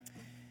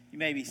You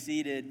may be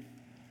seated.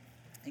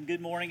 And good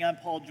morning, I'm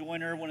Paul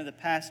Joyner, one of the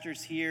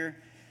pastors here.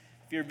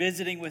 If you're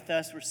visiting with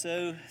us, we're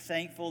so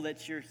thankful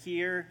that you're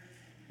here.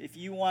 If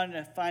you want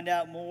to find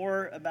out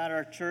more about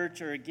our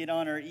church or get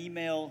on our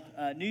email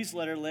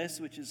newsletter list,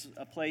 which is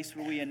a place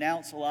where we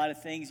announce a lot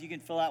of things, you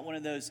can fill out one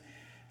of those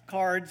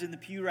cards in the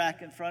pew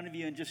rack in front of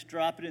you and just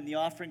drop it in the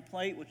offering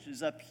plate, which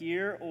is up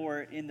here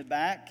or in the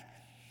back.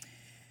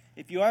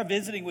 If you are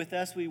visiting with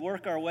us, we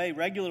work our way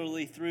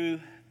regularly through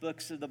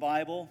books of the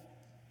Bible.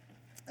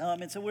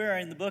 And so we're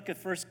in the book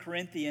of 1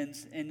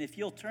 Corinthians, and if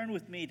you'll turn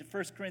with me to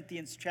 1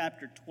 Corinthians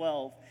chapter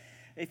 12.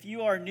 If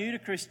you are new to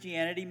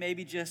Christianity,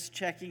 maybe just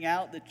checking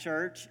out the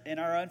church and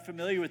are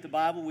unfamiliar with the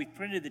Bible, we've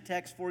printed the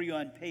text for you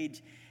on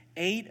page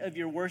 8 of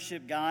your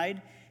worship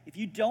guide. If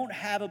you don't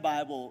have a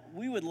Bible,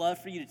 we would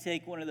love for you to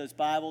take one of those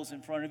Bibles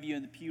in front of you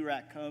in the pew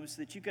rack home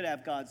so that you could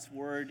have God's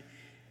Word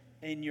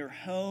in your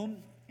home,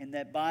 and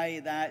that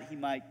by that He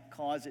might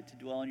cause it to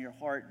dwell in your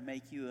heart and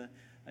make you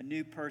a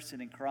new person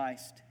in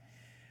Christ.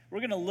 We're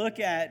going to look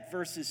at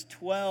verses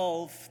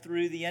 12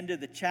 through the end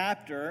of the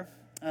chapter,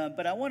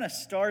 but I want to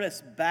start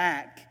us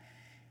back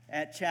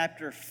at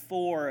chapter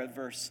 4 of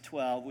verse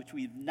 12, which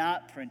we've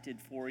not printed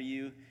for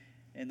you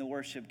in the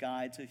worship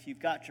guide. So if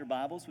you've got your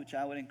Bibles, which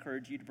I would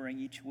encourage you to bring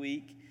each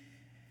week,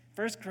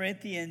 1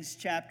 Corinthians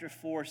chapter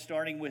 4,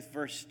 starting with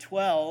verse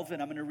 12,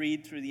 and I'm going to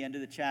read through the end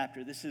of the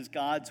chapter. This is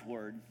God's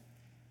Word.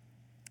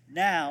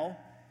 Now,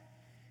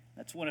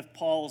 that's one of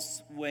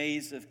Paul's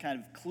ways of kind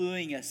of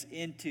cluing us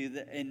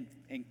into in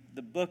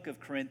the book of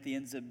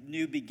Corinthians, a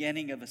new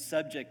beginning of a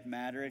subject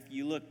matter. If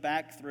you look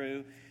back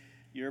through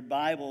your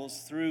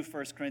Bibles through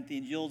 1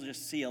 Corinthians, you'll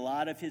just see a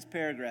lot of his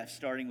paragraphs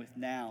starting with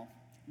now.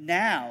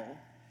 Now,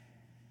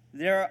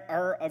 there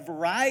are a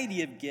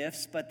variety of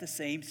gifts, but the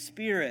same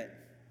Spirit.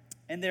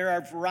 And there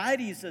are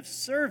varieties of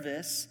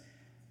service,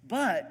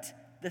 but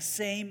the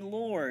same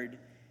Lord.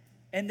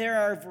 And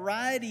there are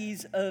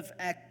varieties of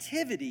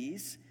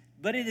activities,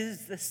 but it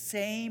is the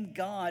same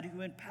God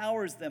who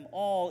empowers them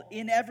all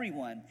in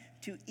everyone.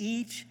 To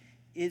each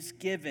is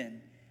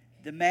given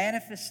the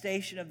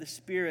manifestation of the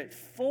Spirit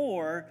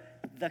for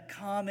the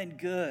common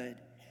good.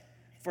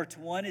 For to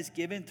one is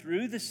given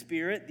through the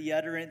Spirit the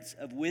utterance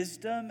of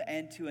wisdom,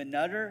 and to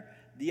another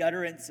the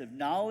utterance of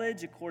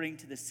knowledge according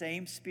to the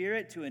same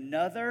Spirit, to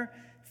another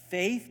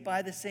faith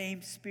by the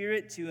same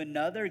Spirit, to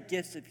another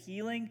gifts of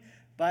healing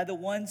by the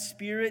one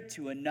Spirit,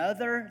 to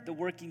another the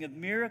working of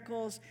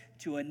miracles,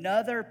 to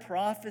another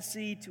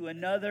prophecy, to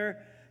another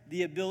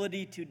the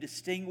ability to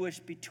distinguish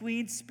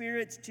between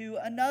spirits, to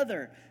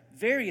another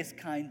various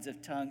kinds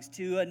of tongues,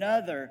 to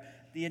another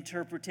the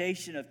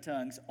interpretation of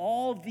tongues.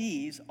 All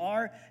these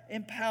are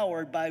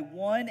empowered by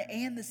one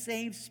and the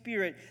same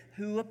Spirit,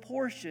 who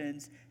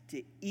apportions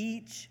to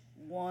each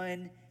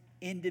one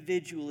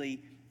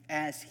individually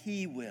as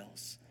He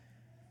wills.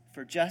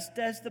 For just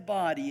as the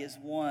body is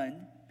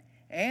one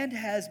and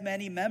has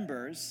many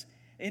members,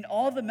 in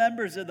all the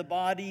members of the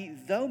body,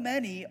 though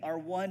many, are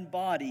one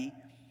body,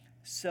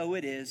 so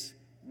it is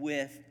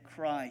with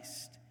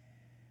Christ.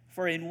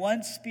 For in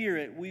one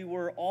Spirit we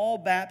were all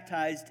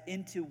baptized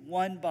into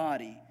one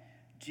body,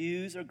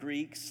 Jews or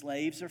Greeks,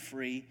 slaves or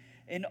free,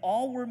 and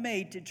all were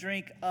made to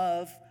drink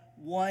of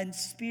one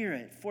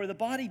Spirit. For the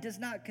body does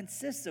not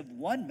consist of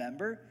one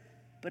member,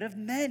 but of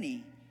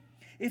many.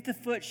 If the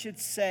foot should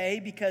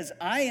say, because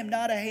I am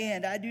not a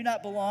hand, I do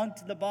not belong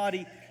to the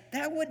body,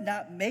 that would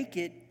not make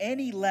it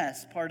any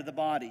less part of the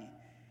body.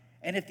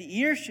 And if the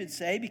ear should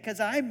say,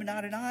 because I am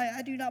not an eye,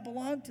 I do not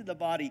belong to the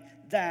body,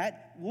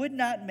 that would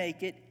not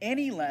make it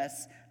any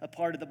less a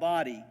part of the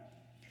body.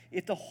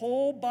 If the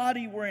whole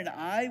body were an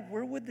eye,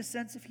 where would the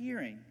sense of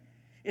hearing?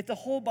 If the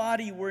whole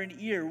body were an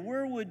ear,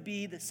 where would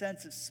be the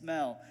sense of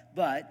smell?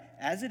 But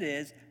as it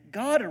is,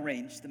 God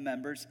arranged the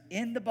members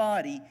in the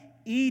body,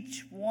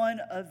 each one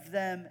of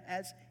them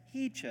as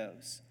He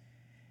chose.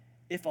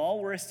 If all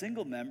were a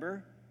single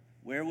member,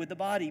 where would the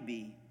body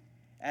be?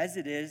 As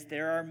it is,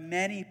 there are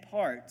many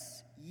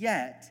parts,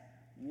 yet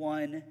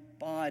one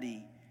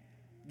body.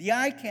 The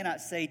eye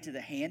cannot say to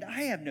the hand,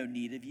 I have no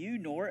need of you,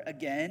 nor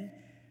again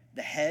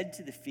the head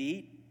to the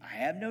feet, I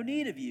have no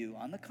need of you.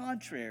 On the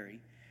contrary,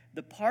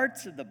 the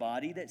parts of the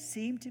body that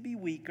seem to be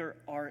weaker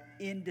are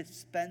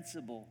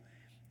indispensable.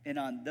 And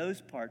on those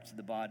parts of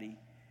the body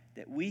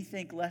that we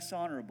think less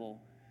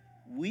honorable,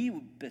 we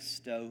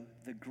bestow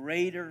the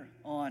greater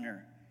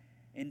honor.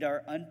 And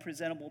our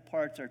unpresentable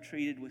parts are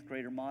treated with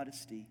greater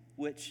modesty,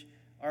 which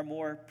our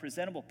more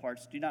presentable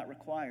parts do not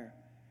require.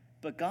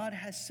 But God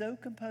has so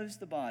composed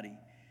the body,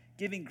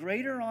 giving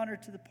greater honor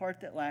to the part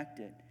that lacked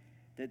it,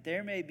 that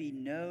there may be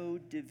no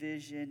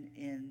division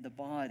in the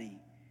body,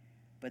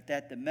 but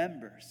that the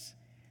members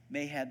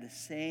may have the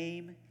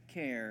same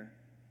care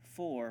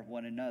for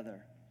one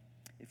another.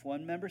 If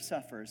one member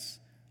suffers,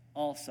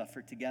 all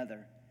suffer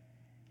together.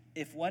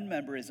 If one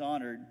member is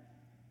honored,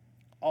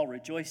 all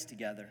rejoice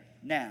together.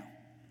 Now,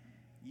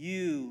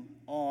 you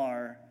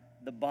are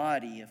the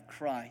body of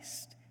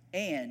Christ,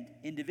 and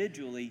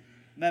individually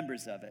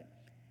members of it.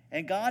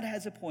 And God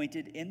has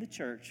appointed in the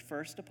church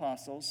first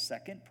apostles,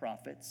 second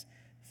prophets,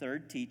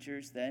 Third,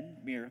 teachers, then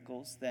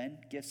miracles, then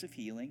gifts of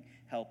healing,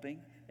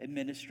 helping,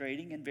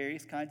 administrating, and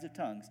various kinds of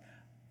tongues.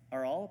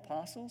 Are all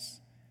apostles?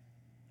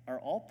 Are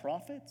all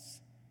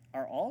prophets?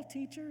 Are all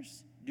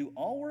teachers? Do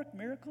all work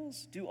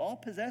miracles? Do all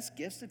possess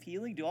gifts of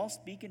healing? Do all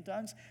speak in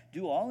tongues?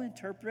 Do all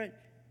interpret?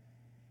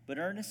 But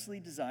earnestly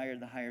desire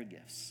the higher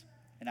gifts,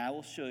 and I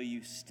will show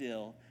you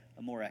still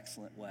a more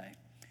excellent way.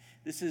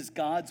 This is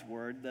God's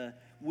word. The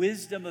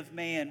wisdom of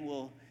man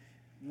will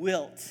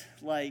wilt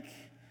like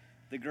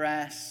the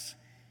grass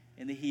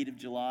in the heat of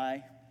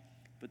July,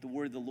 but the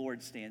word of the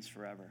Lord stands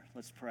forever.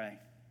 Let's pray.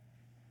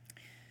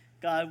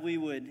 God, we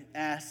would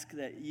ask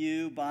that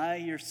you, by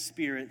your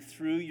Spirit,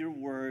 through your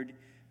word,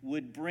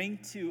 would bring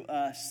to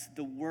us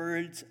the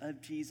words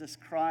of Jesus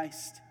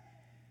Christ.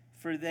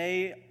 For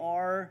they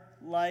are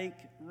like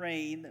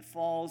rain that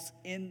falls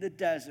in the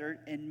desert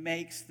and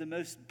makes the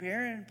most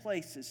barren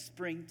places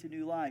spring to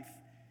new life.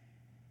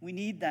 We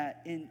need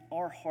that in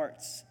our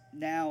hearts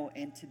now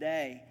and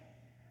today.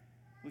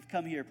 We've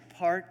come here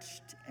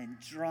parched and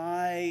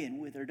dry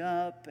and withered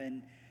up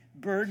and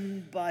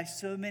burdened by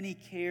so many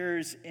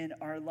cares in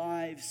our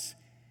lives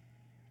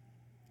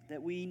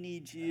that we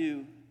need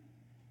you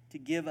to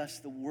give us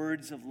the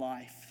words of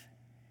life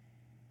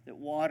that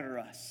water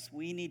us.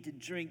 We need to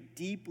drink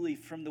deeply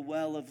from the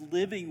well of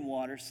living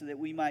water so that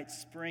we might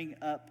spring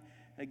up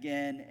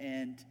again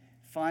and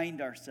find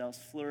ourselves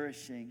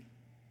flourishing.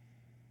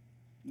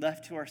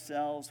 Left to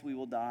ourselves, we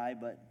will die,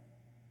 but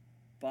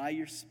by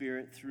your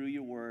Spirit, through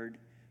your word,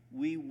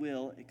 we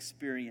will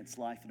experience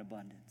life in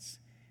abundance.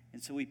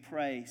 And so we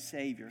pray,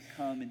 Savior,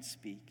 come and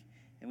speak.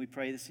 And we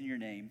pray this in your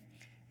name.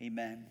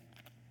 Amen.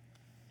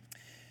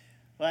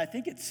 Well, I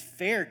think it's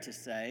fair to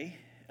say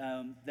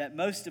that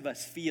most of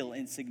us feel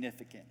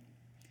insignificant.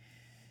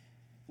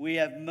 We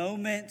have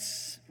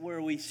moments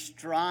where we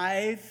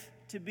strive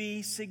to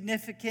be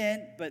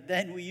significant, but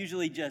then we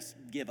usually just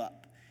give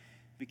up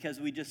because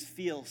we just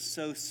feel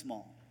so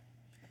small.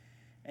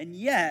 And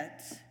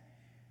yet,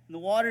 in the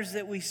waters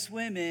that we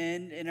swim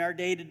in our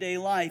day-to-day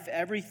life,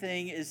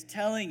 everything is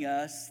telling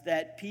us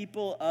that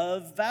people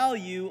of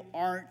value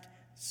aren't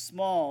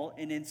small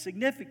and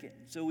insignificant.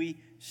 So we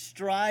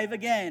strive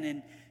again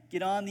and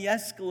get on the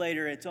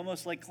escalator. It's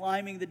almost like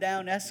climbing the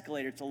down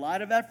escalator. It's a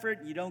lot of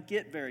effort. You don't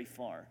get very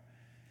far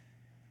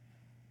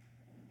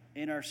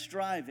in our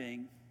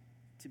striving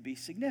to be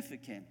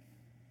significant.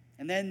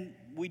 And then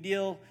we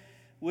deal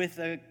with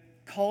a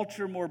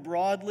culture more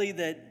broadly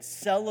that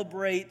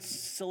celebrates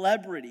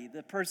celebrity.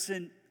 The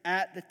person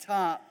at the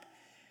top,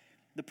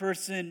 the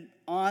person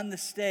on the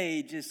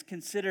stage is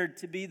considered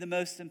to be the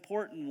most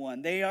important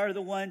one. They are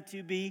the one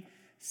to be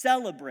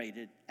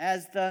celebrated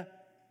as the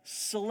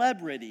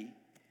celebrity.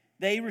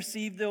 They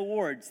receive the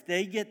awards.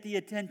 They get the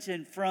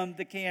attention from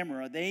the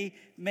camera. They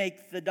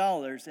make the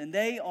dollars, and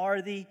they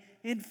are the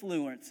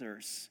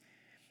influencers.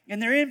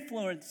 And their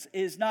influence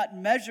is not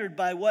measured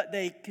by what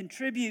they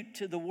contribute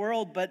to the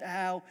world, but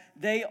how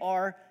they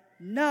are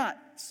not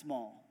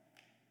small.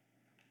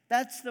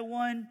 That's the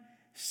one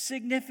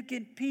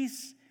significant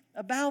piece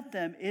about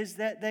them, is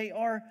that they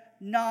are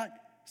not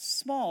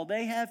small.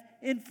 They have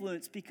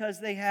influence because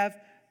they have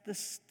the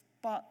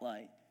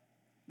spotlight.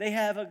 They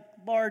have a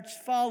large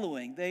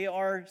following. They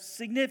are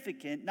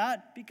significant,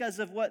 not because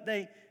of what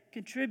they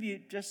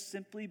contribute, just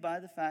simply by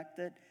the fact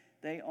that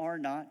they are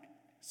not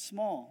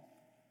small.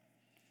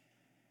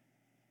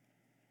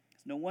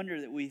 It's no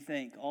wonder that we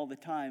think all the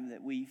time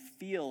that we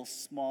feel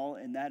small,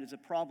 and that is a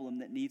problem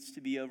that needs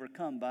to be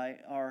overcome by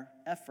our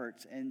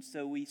efforts. And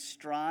so we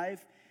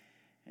strive,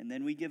 and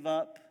then we give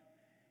up,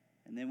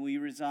 and then we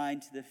resign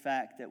to the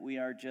fact that we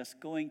are just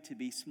going to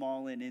be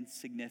small and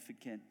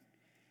insignificant,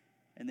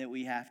 and that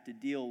we have to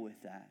deal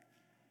with that.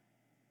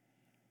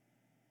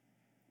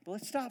 But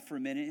let's stop for a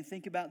minute and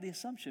think about the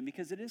assumption,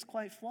 because it is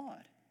quite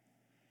flawed.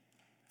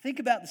 Think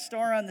about the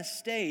star on the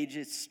stage.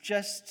 It's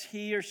just,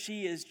 he or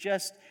she is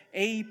just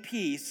a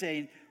piece,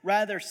 a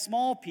rather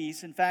small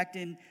piece, in fact,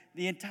 in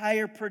the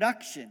entire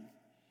production.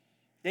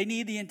 They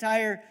need the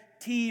entire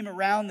team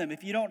around them.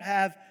 If you don't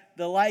have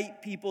the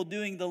light people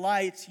doing the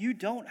lights, you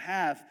don't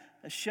have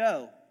a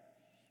show.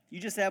 You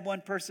just have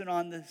one person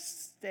on the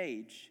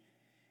stage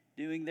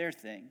doing their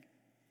thing.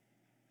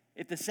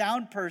 If the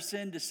sound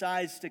person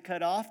decides to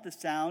cut off the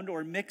sound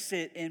or mix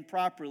it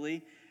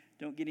improperly,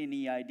 don't get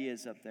any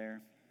ideas up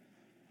there.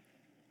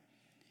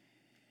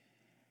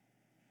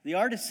 The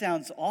artist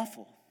sounds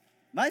awful.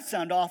 It might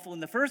sound awful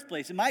in the first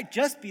place. It might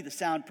just be the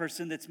sound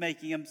person that's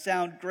making him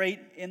sound great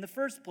in the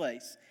first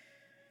place.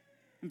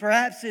 And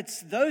perhaps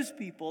it's those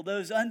people,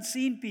 those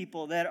unseen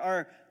people, that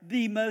are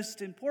the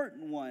most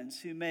important ones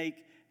who make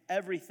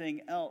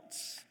everything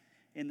else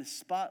in the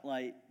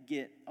spotlight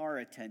get our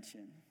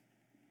attention.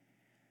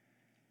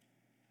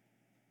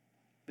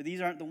 But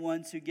these aren't the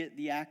ones who get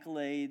the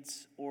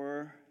accolades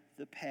or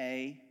the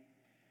pay.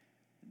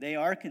 They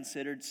are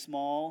considered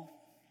small.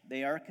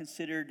 They are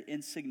considered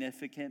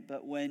insignificant,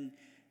 but when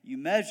you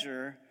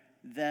measure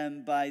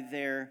them by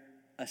their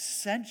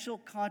essential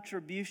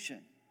contribution,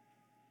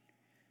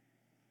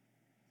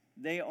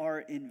 they are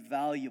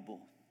invaluable.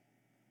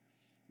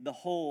 the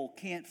whole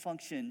can't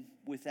function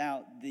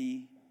without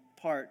the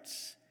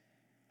parts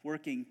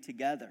working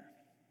together.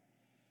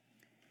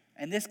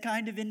 And this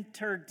kind of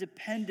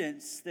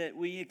interdependence that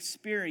we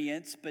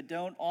experience but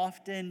don't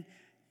often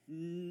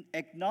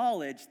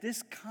acknowledge,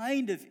 this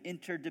kind of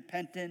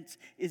interdependence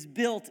is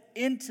built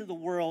into the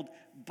world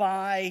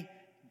by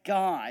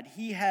God.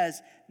 He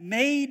has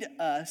made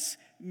us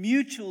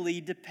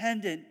mutually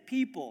dependent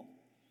people.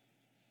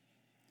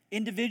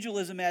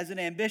 Individualism as an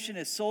ambition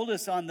has sold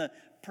us on the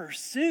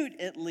pursuit,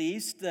 at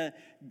least, the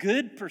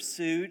good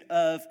pursuit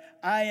of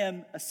I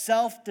am a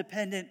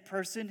self-dependent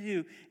person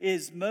who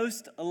is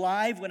most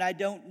alive when I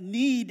don't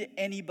need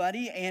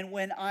anybody and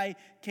when I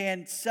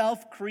can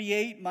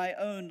self-create my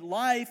own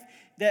life,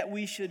 that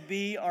we should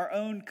be our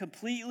own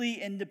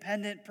completely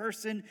independent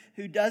person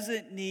who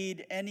doesn't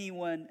need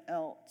anyone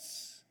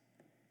else.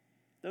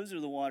 Those are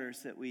the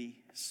waters that we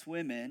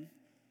swim in.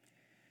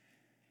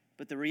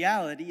 But the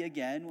reality,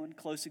 again, one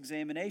close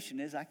examination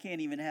is I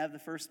can't even have the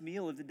first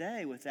meal of the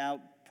day without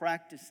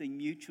practicing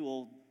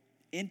mutual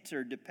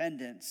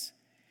interdependence.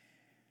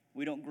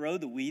 We don't grow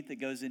the wheat that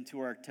goes into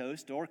our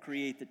toast or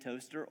create the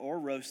toaster or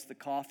roast the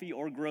coffee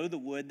or grow the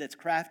wood that's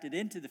crafted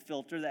into the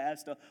filter that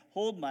has to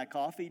hold my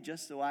coffee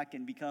just so I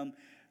can become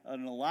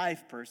an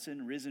alive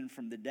person risen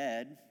from the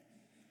dead.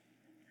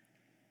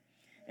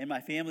 And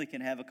my family can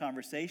have a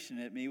conversation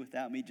at me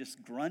without me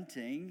just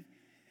grunting.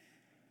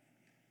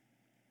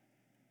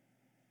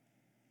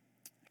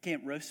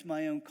 Can't roast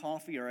my own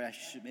coffee, or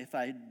if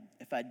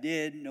I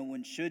did, no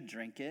one should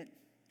drink it.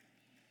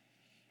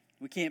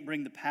 We can't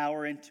bring the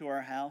power into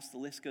our house. The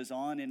list goes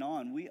on and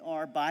on. We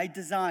are, by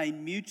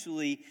design,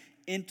 mutually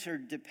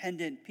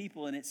interdependent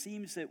people, and it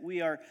seems that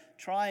we are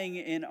trying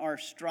in our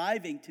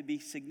striving to be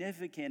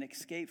significant,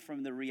 escape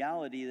from the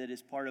reality that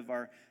is part of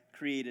our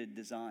created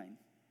design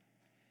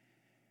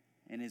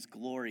and is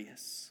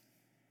glorious.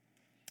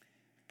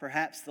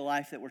 Perhaps the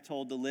life that we're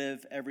told to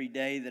live every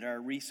day, that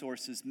our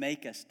resources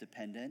make us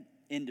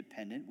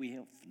independent. We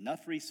have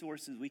enough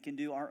resources, we can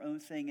do our own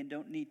thing and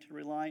don't need to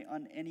rely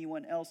on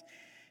anyone else,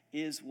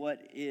 is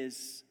what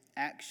is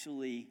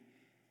actually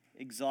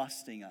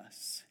exhausting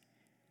us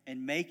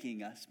and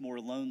making us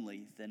more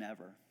lonely than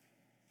ever.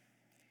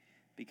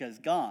 Because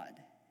God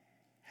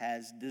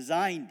has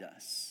designed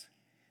us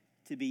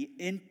to be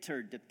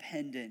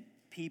interdependent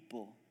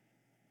people.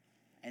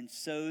 And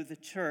so the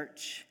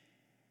church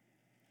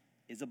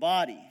is a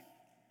body.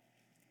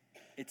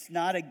 It's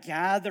not a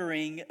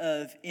gathering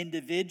of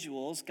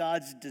individuals.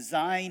 God's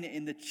design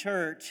in the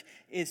church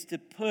is to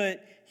put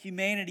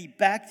humanity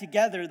back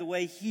together the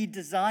way He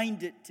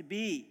designed it to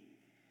be.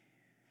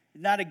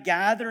 Not a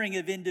gathering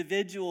of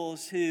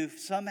individuals who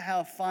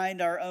somehow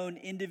find our own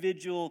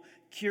individual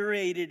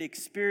curated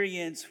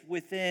experience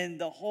within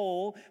the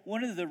whole.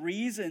 One of the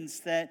reasons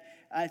that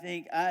I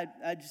think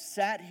I just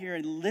sat here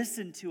and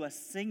listened to us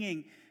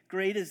singing,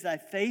 "Great is Thy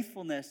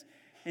Faithfulness,"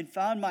 and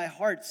found my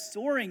heart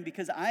soaring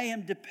because I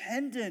am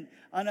dependent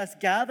on us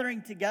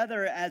gathering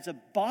together as a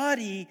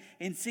body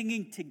and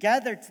singing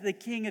together to the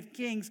King of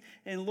Kings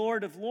and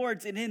Lord of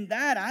Lords. And in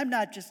that, I'm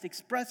not just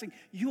expressing,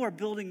 you are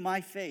building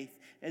my faith.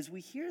 As we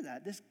hear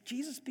that, this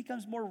Jesus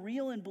becomes more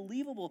real and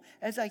believable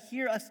as I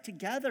hear us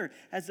together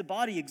as a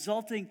body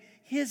exalting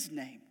His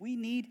name. We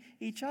need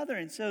each other.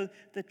 And so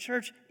the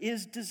church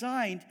is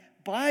designed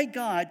by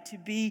God to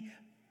be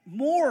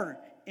more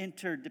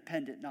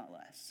interdependent, not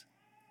less.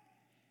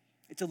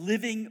 It's a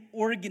living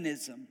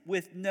organism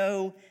with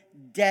no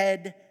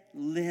dead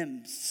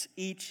limbs,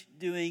 each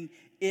doing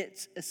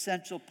its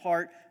essential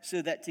part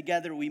so that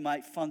together we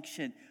might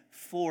function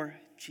for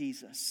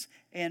Jesus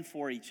and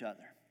for each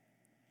other.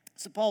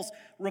 So Paul's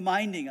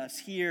reminding us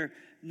here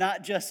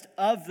not just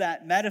of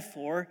that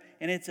metaphor,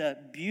 and it's a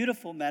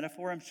beautiful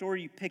metaphor. I'm sure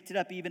you picked it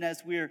up even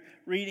as we were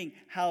reading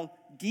how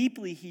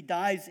deeply he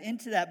dives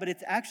into that, but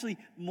it's actually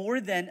more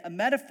than a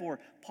metaphor.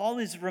 Paul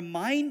is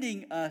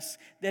reminding us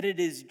that it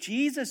is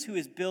Jesus who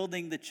is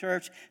building the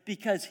church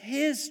because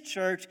His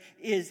church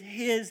is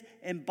His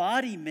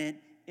embodiment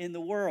in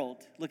the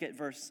world. Look at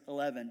verse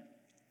 11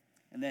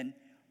 and then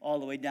all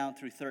the way down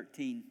through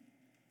 13.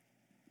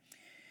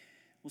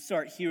 We'll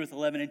start here with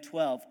 11 and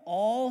 12.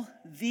 All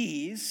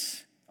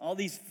these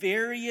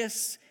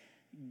various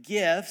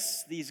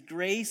gifts, these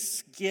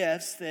grace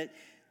gifts that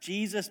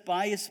Jesus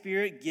by His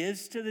Spirit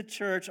gives to the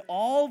church,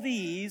 all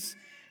these,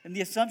 and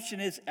the assumption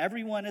is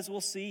everyone, as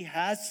we'll see,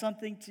 has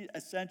something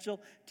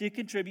essential to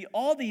contribute.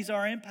 All these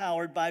are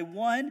empowered by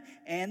one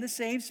and the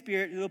same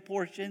Spirit who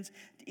apportions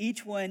to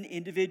each one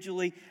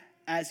individually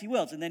as He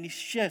wills. And then he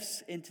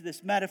shifts into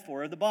this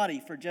metaphor of the body.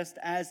 For just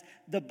as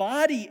the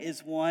body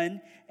is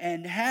one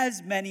and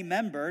has many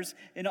members,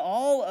 and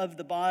all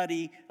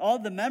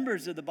the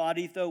members of the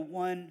body, though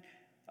one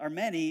are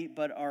many,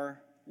 but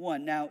are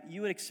one. Now,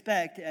 you would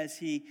expect, as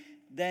he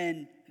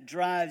then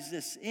drives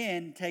this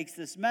in, takes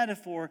this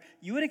metaphor,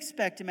 you would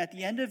expect him at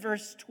the end of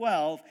verse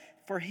 12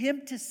 for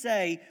him to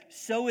say,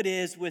 so it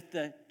is with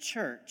the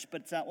church.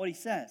 But it's not what he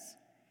says.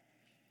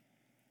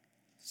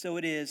 So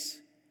it is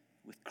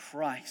with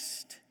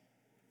Christ.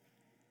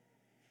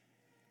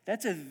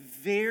 That's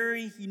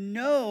you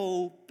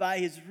know by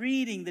his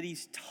reading that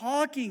he's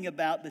talking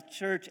about the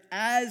church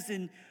as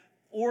an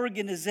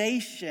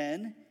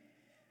organization.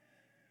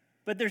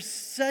 But there's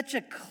such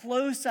a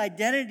close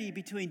identity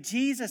between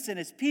Jesus and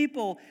his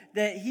people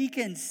that he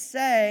can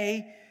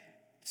say,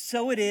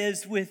 so it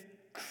is with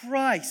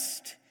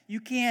Christ.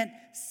 You can't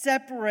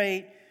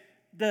separate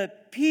the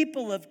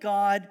people of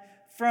God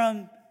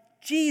from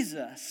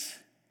Jesus.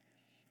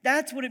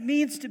 That's what it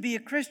means to be a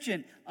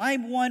Christian.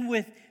 I'm one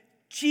with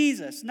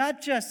Jesus,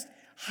 not just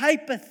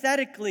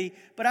hypothetically,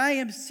 but I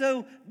am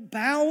so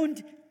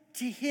bound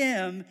to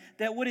him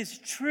that what is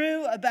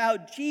true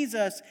about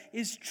Jesus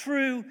is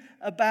true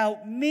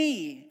about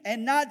me.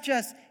 And not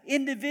just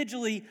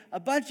individually, a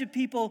bunch of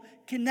people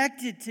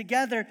connected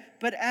together,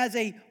 but as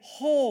a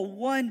whole,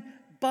 one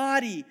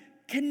body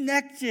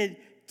connected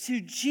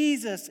to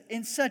Jesus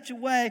in such a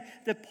way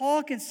that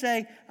Paul can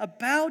say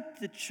about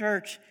the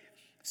church,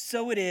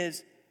 so it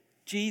is,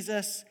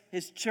 Jesus,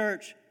 his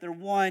church, they're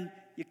one.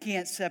 You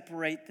can't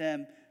separate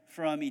them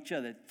from each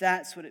other.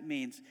 That's what it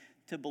means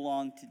to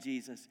belong to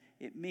Jesus.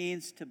 It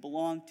means to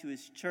belong to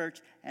his church,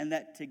 and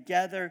that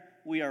together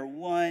we are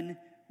one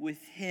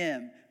with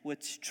him.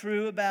 What's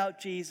true about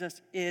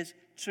Jesus is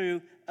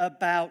true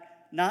about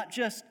not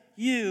just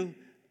you,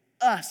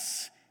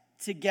 us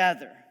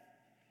together.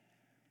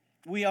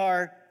 We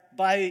are,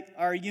 by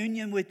our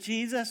union with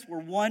Jesus, we're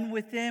one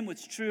with him.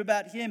 What's true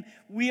about him,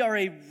 we are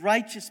a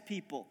righteous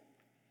people.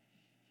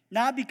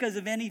 Not because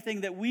of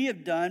anything that we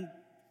have done.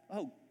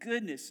 Oh,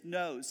 goodness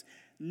knows.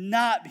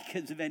 Not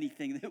because of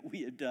anything that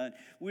we have done.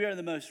 We are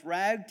the most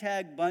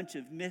ragtag bunch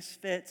of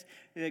misfits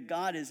that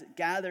God has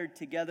gathered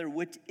together,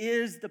 which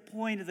is the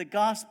point of the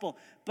gospel.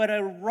 But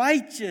a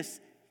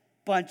righteous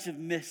bunch of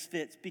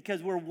misfits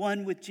because we're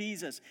one with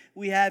Jesus.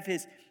 We have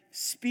his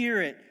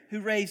Spirit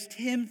who raised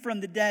him from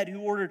the dead, who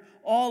ordered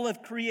all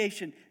of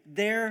creation.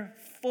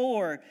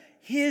 Therefore,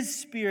 his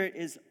Spirit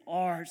is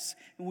ours,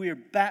 and we are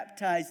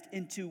baptized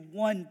into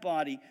one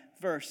body,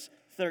 verse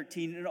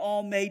 13, and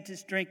all made to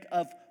drink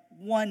of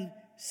one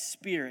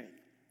Spirit.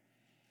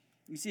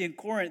 You see, in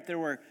Corinth, there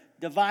were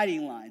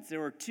dividing lines.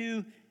 There were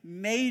two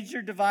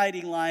major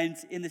dividing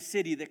lines in the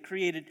city that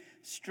created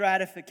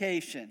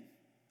stratification.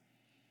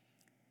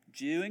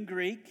 Jew and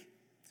Greek.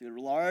 So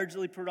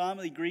largely,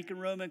 predominantly Greek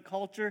and Roman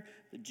culture.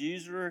 The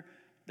Jews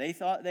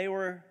thought they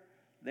were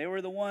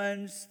the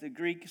ones. The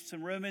Greeks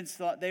and Romans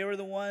thought they were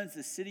the ones.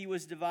 The city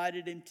was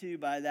divided in two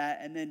by that,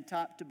 and then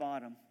top to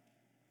bottom.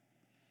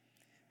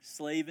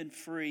 Slave and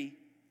free.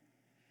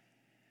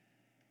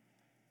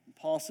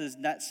 Paul says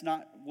that's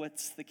not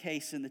what's the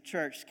case in the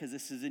church, because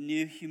this is a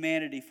new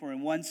humanity. For in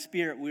one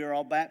Spirit we are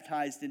all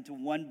baptized into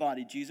one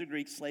body. Jews are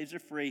Greeks, slaves are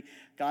free.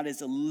 God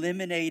has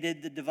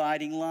eliminated the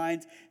dividing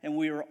lines, and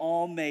we are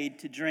all made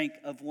to drink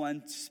of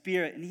one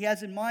Spirit. And he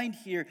has in mind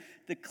here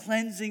the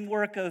cleansing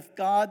work of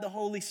God, the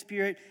Holy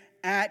Spirit,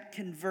 at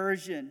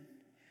conversion.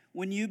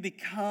 When you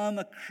become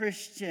a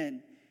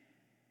Christian,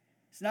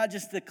 it's not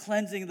just the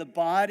cleansing of the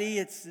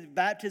body.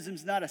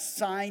 Baptism's not a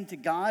sign to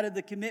God of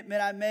the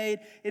commitment I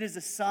made. It is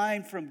a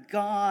sign from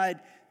God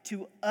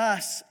to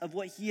us of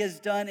what he has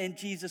done in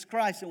Jesus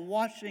Christ and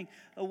washing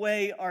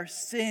away our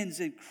sins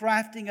and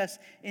crafting us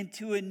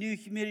into a new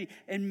community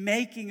and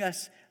making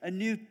us a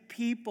new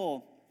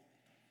people.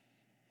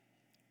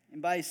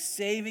 And by his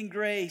saving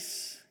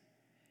grace,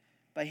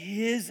 by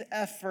his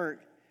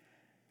effort,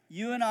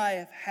 you and I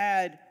have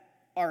had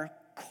our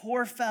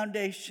core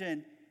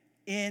foundation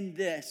in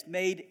this,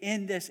 made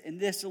in this, and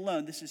this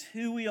alone. This is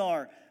who we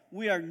are.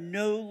 We are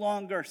no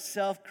longer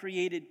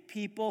self-created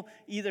people.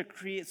 Either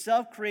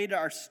self-created,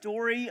 our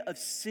story of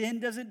sin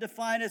doesn't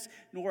define us,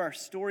 nor our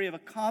story of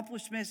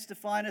accomplishments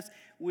define us.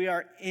 We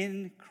are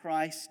in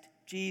Christ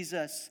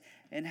Jesus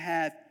and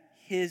have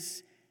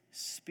his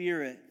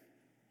Spirit.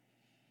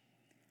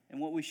 And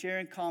what we share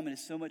in common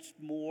is so much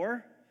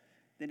more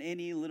than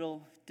any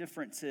little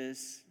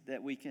differences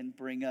that we can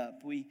bring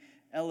up. We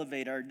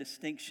elevate our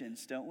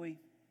distinctions, don't we?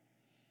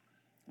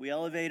 We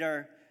elevate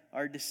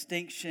our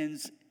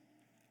distinctions,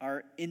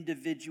 our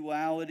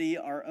individuality,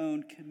 our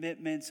own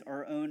commitments,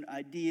 our own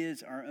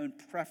ideas, our own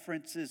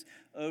preferences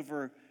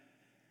over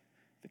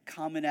the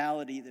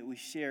commonality that we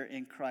share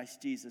in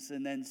Christ Jesus,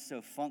 and then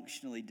so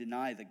functionally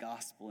deny the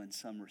gospel in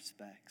some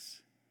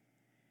respects.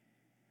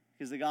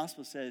 Because the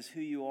gospel says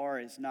who you are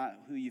is not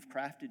who you've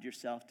crafted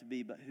yourself to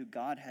be, but who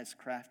God has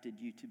crafted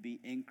you to be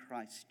in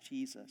Christ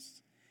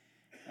Jesus.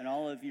 And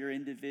all of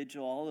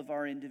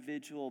our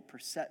individual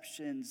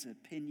perceptions,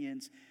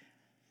 opinions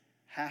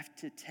have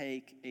to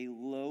take a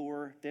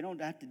lower, they don't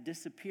have to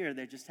disappear,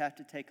 they just have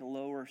to take a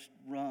lower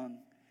rung.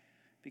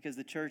 Because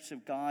the church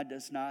of God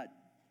does not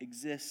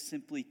exist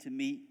simply to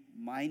meet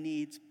my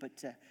needs, but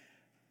to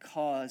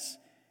cause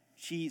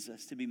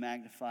Jesus to be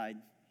magnified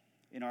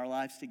in our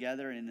lives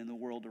together and in the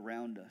world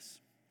around us.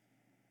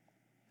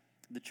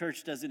 The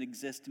church doesn't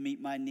exist to meet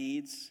my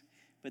needs,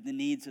 but the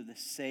needs of the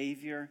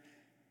Savior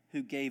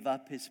who gave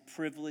up his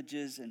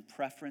privileges and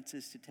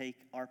preferences to take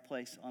our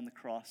place on the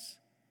cross.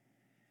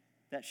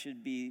 That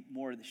should be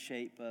more the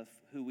shape of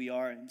who we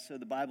are. And so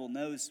the Bible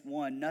knows,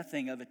 one,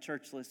 nothing of a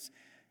churchless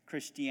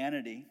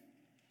Christianity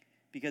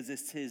because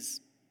it's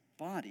his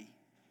body.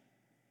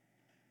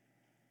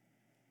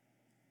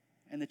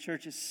 And the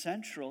church is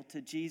central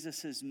to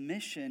Jesus'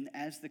 mission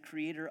as the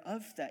creator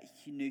of that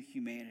new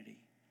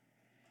humanity.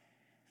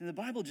 And the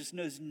Bible just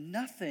knows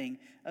nothing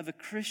of a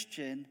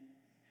Christian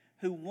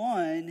who,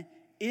 one,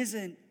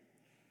 isn't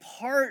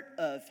part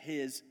of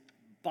his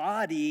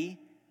body,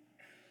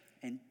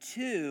 and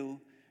two,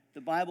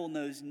 the Bible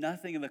knows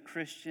nothing of a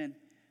Christian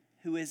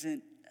who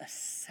isn't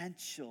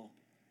essential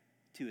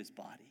to his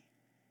body.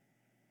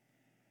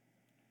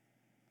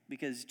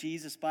 Because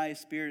Jesus, by his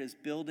Spirit, is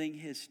building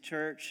his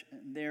church,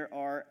 and there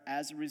are,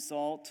 as a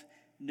result,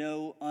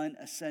 no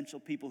unessential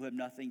people who have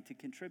nothing to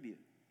contribute.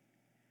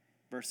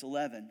 Verse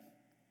 11,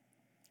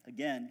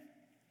 again,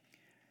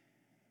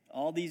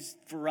 all these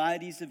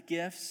varieties of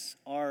gifts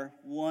are,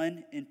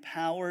 one,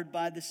 empowered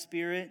by the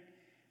Spirit,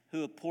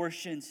 who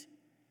apportions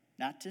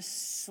not to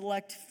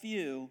select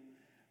few,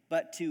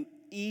 but to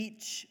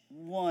each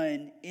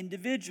one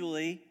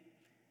individually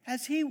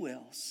as he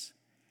wills.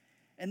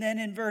 And then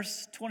in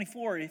verse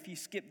 24, if you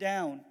skip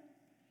down,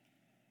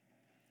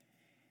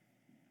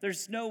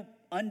 there's no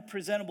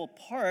unpresentable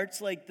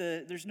parts, like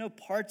there's no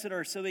parts that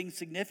are so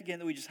insignificant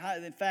that we just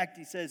hide. In fact,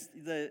 he says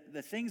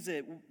the things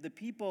that the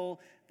people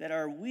that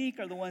are weak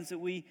are the ones that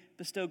we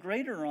bestow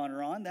greater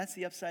honor on. That's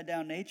the upside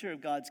down nature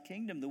of God's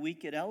kingdom. The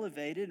weak get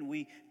elevated and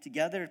we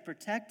together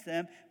protect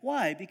them.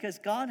 Why? Because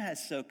God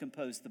has so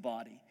composed the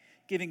body,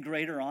 giving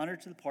greater honor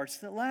to the parts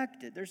that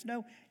lacked it. There's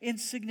no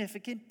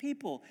insignificant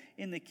people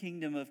in the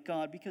kingdom of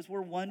God because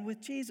we're one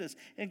with Jesus.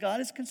 And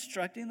God is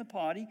constructing the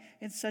body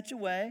in such a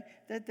way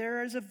that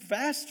there is a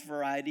vast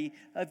variety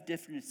of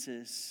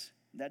differences.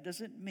 That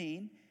doesn't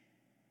mean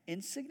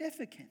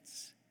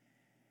insignificance.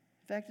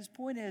 In fact, his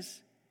point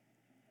is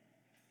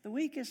the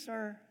weakest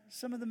are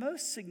some of the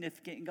most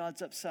significant in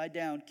God's upside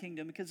down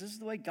kingdom because this is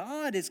the way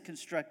God is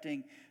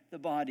constructing the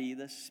body.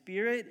 The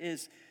Spirit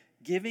is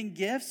giving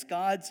gifts.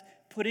 God's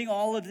putting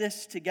all of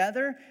this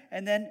together.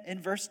 And then in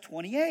verse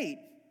 28,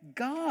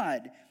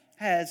 God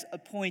has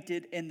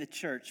appointed in the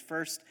church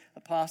first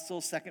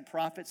apostles, second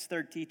prophets,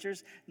 third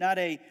teachers. Not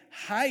a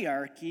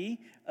hierarchy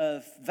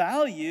of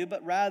value,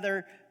 but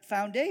rather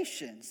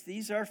foundations.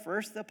 These are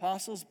first the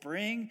apostles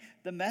bring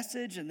the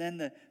message, and then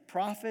the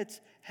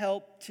prophets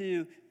help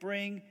to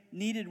bring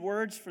needed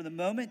words for the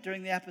moment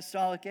during the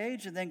apostolic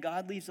age, and then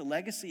God leaves a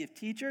legacy of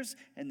teachers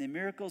and the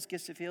miracles,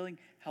 gifts of healing,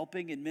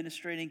 helping,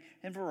 administrating,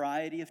 and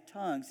variety of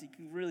tongues. You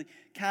can really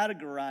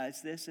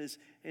categorize this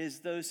as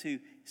those who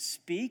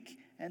speak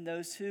and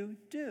those who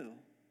do.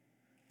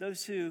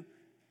 Those who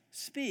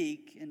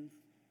speak and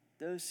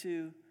those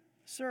who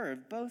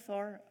serve, both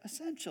are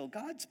essential.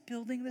 God's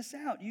building this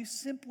out. You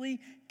simply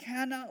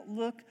cannot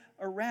look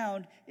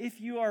around.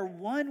 If you are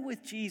one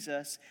with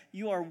Jesus,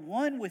 you are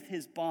one with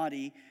his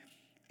body,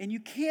 and you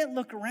can't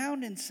look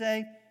around and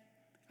say,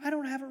 I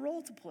don't have a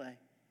role to play.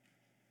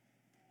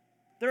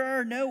 There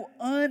are no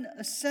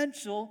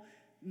unessential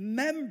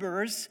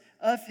members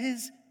of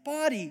his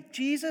body.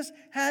 Jesus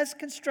has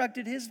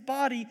constructed his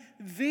body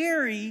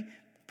very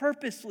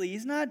purposely.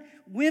 He's not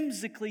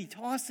whimsically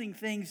tossing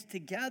things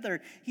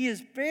together. He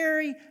is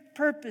very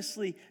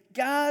purposely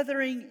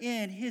gathering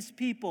in his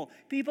people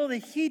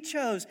that he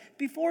chose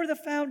before the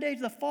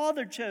foundation, the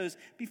Father chose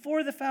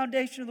before the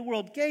foundation of the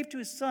world, gave to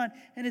his Son,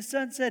 and his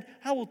Son said,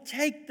 I will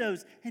take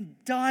those and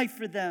die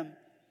for them.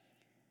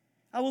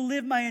 I will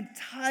live my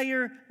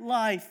entire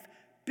life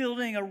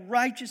building a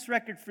righteous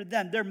record for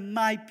them. They're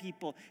my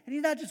people. And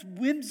he's not just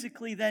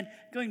whimsically then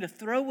going to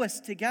throw us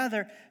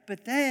together,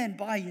 but then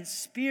by his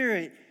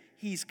Spirit,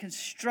 he's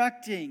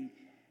constructing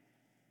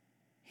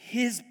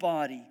his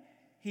body.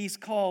 He's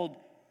called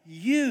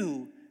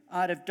you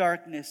out of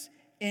darkness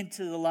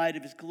into the light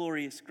of his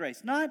glorious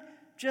grace. Not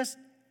just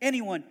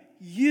anyone.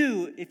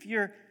 You, if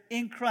you're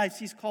in Christ,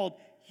 he's called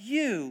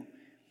you.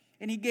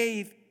 And he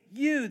gave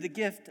you the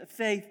gift of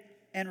faith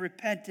and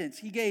repentance.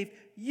 He gave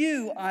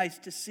you eyes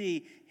to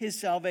see his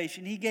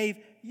salvation. He gave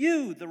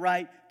you the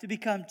right to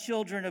become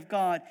children of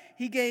God.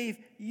 He gave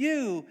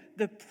you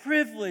the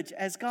privilege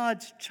as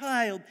God's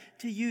child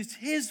to use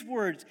his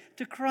words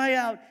to cry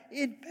out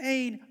in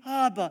pain,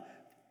 Abba,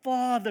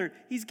 Father.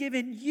 He's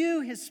given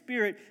you his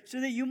Spirit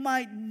so that you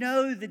might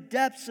know the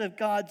depths of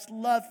God's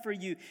love for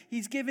you.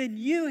 He's given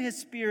you his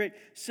Spirit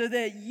so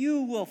that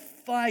you will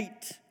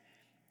fight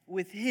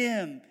with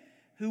him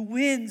who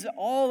wins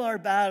all our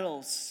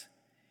battles,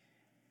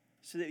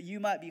 so that you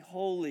might be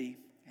holy.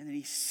 And then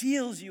he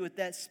seals you with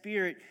that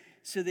Spirit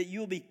so that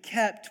you'll be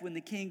kept when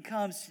the King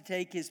comes to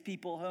take his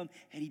people home.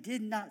 And he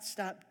did not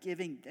stop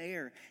giving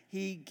there.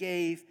 He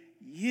gave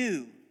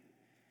you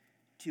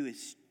to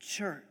his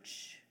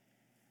church.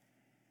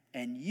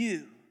 And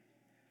you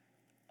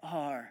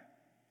are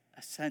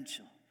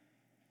essential.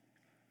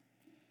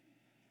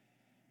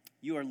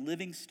 You are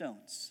living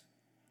stones.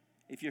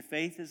 If your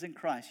faith is in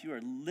Christ, you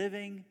are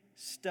living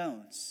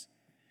stones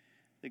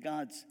that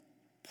God's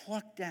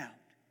plucked out,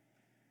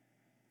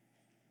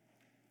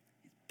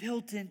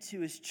 built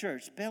into his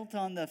church, built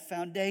on the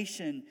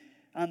foundation,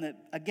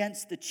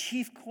 against the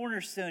chief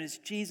cornerstone is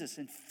Jesus,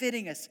 and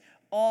fitting us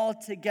all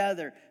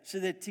together so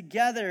that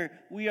together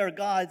we are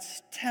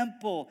God's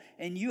temple,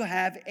 and you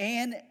have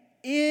an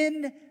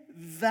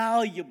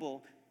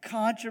invaluable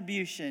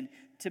contribution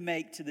to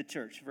make to the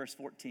church. Verse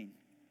 14.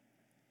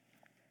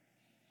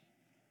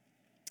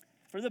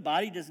 For the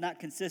body does not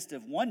consist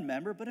of one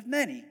member, but of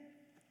many.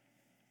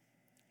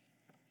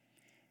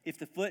 If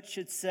the foot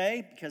should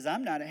say, because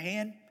I'm not a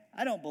hand,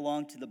 I don't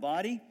belong to the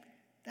body,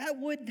 that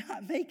would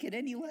not make it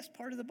any less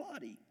part of the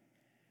body.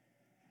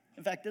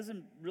 In fact, it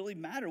doesn't really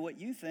matter what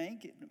you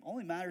think. It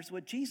only matters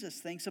what Jesus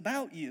thinks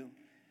about you.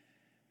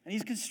 And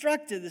he's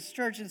constructed this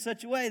church in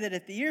such a way that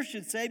if the ear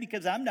should say,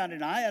 because I'm not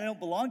an eye, I don't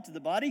belong to the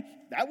body,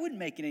 that wouldn't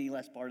make it any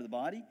less part of the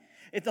body.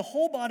 If the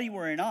whole body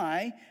were an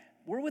eye,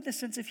 where would the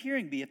sense of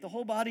hearing be? If the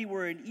whole body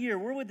were an ear,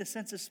 where would the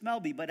sense of smell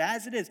be? But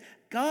as it is,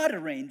 God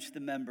arranged the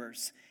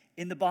members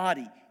in the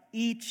body,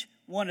 each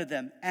one of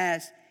them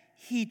as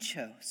he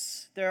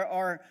chose. There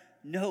are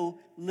no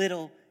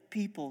little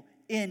people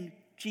in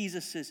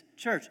Jesus'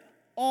 church.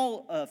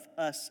 All of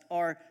us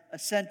are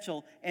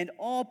essential and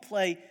all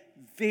play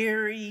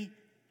very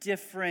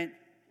different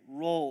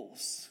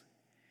roles.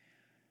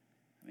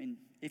 I mean,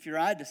 if your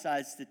eye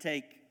decides to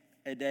take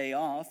a day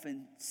off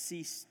and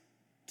cease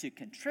to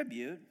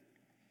contribute,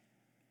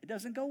 it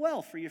doesn't go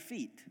well for your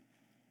feet.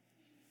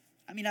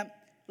 I mean,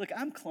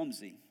 I'm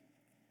clumsy.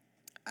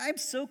 I'm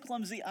so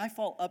clumsy, I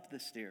fall up the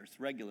stairs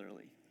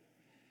regularly.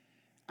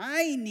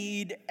 I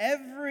need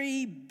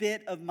every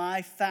bit of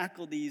my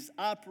faculties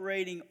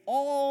operating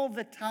all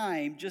the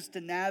time just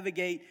to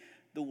navigate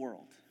the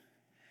world.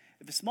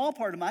 If a small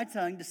part of my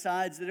tongue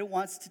decides that it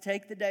wants to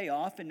take the day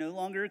off and no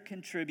longer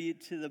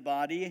contribute to the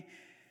body,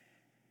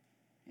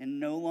 and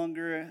no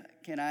longer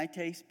can I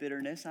taste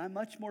bitterness, I'm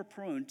much more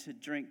prone to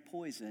drink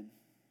poison.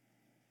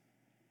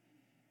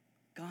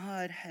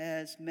 God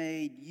has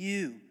made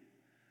you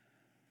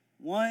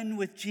one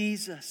with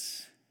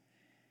Jesus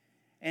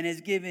and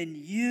has given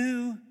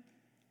you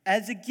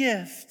as a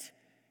gift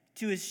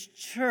to his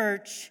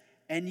church,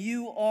 and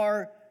you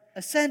are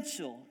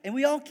essential. And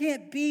we all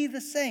can't be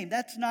the same.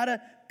 That's not a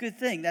good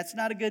thing. That's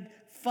not a good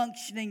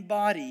functioning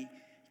body. You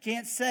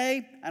can't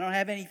say, I don't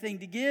have anything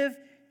to give.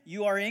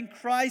 You are in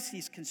Christ.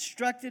 He's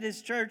constructed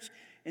his church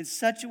in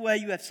such a way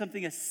you have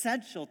something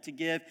essential to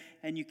give,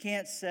 and you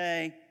can't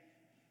say,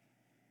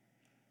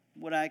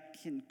 what I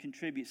can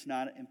contribute is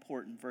not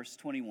important. Verse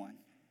 21.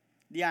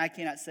 The eye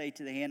cannot say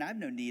to the hand, I have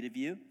no need of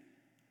you.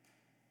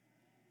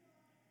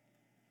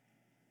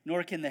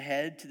 Nor can the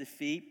head to the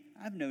feet,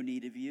 I have no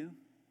need of you.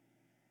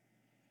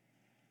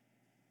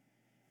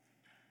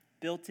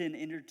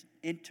 Built-in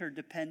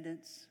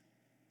interdependence.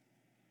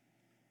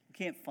 We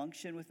can't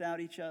function without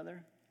each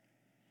other.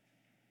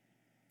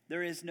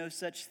 There is no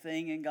such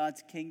thing in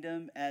God's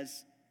kingdom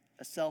as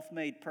a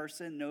self-made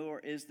person, nor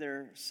is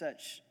there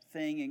such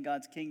thing in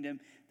God's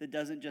kingdom that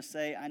doesn't just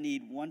say, I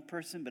need one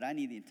person, but I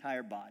need the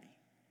entire body.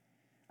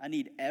 I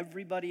need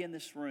everybody in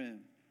this room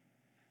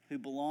who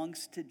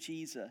belongs to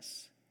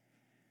Jesus,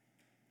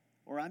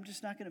 or I'm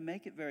just not going to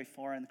make it very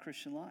far in the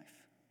Christian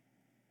life.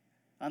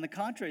 On the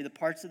contrary, the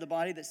parts of the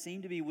body that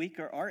seem to be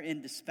weaker are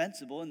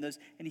indispensable, and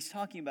he's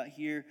talking about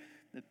here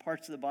the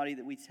parts of the body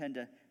that we tend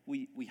to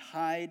we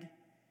hide.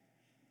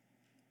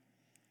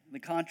 On the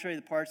contrary,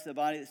 the parts of the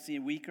body that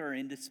seem weaker are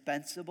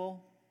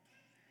indispensable.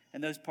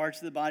 And those parts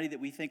of the body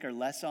that we think are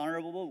less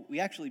honorable, we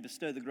actually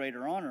bestow the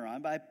greater honor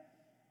on by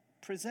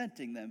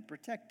presenting them,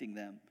 protecting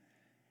them,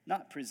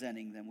 not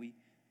presenting them.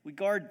 We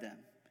guard them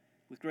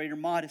with greater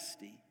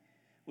modesty,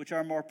 which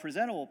our more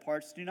presentable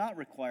parts do not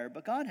require.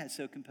 But God has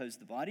so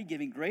composed the body,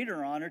 giving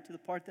greater honor to the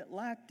part that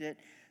lacked it,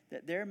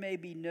 that there may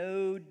be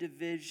no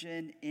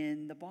division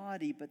in the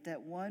body, but that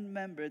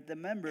the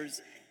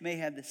members may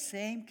have the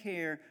same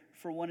care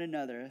for one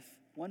another. If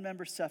one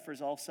member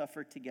suffers, all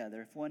suffer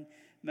together. If one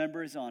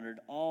member is honored,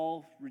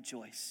 all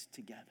rejoice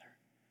together.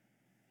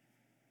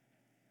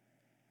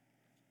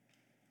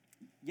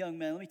 Young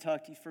man, let me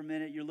talk to you for a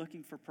minute. You're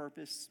looking for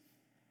purpose.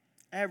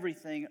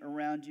 Everything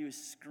around you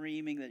is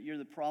screaming that you're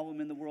the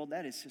problem in the world.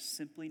 That is just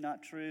simply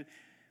not true.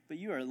 But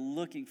you are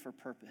looking for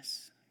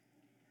purpose.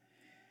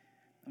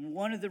 And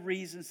one of the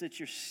reasons that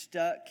you're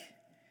stuck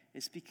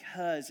is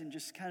because, and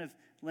just kind of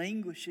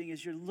languishing,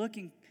 is you're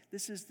looking.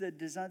 This is the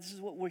design. This is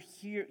what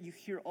you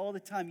hear all the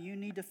time. You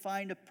need to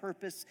find a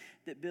purpose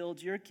that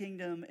builds your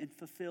kingdom and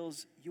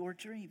fulfills your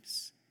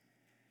dreams.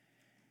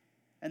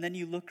 And then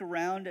you look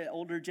around at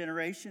older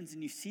generations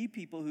and you see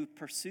people who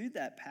pursued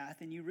that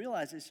path, and you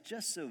realize it's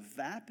just so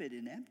vapid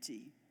and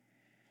empty.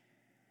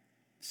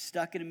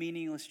 Stuck in a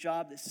meaningless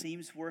job that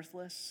seems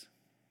worthless.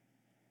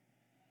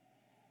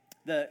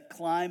 The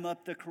climb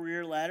up the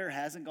career ladder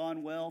hasn't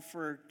gone well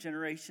for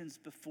generations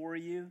before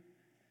you.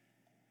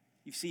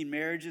 You've seen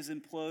marriages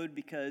implode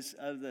because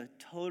of the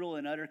total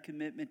and utter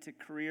commitment to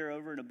career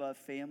over and above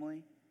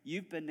family.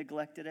 You've been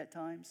neglected at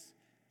times.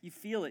 You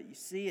feel it. You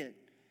see it.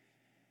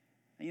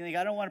 And you think,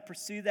 I don't want to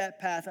pursue that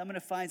path. I'm going to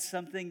find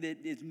something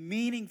that is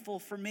meaningful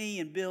for me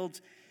and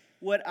builds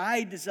what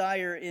I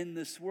desire in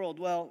this world.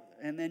 Well,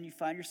 and then you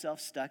find yourself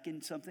stuck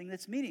in something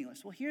that's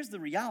meaningless. Well, here's the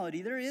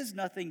reality. There is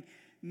nothing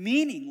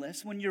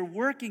meaningless when you're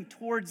working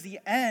towards the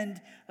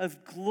end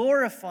of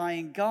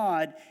glorifying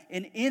God.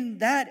 And in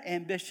that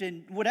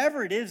ambition,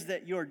 whatever it is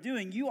that you're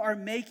doing, you are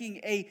making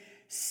a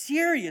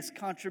serious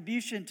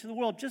contribution to the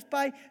world just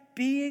by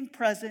being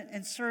present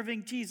and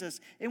serving Jesus.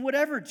 In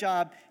whatever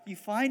job you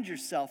find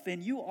yourself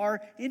in, you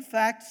are, in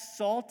fact,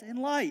 salt and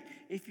light.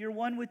 If you're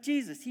one with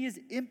Jesus, He is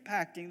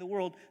impacting the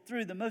world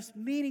through the most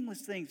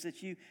meaningless things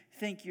that you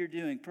think you're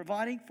doing.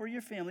 Providing for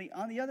your family,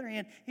 on the other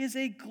hand, is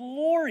a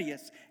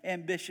glorious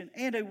ambition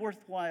and a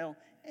worthwhile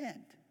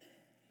end.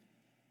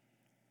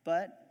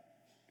 But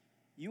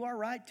you are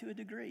right to a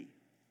degree.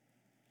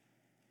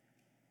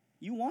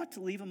 You want to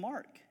leave a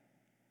mark.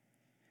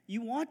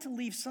 You want to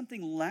leave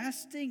something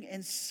lasting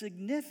and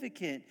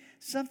significant,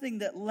 something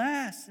that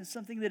lasts and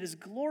something that is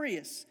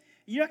glorious.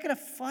 You're not going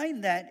to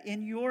find that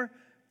in your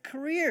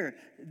career.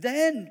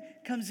 Then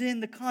comes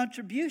in the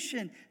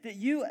contribution that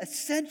you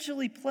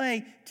essentially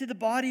play to the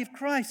body of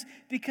Christ,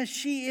 because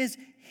she is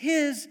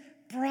His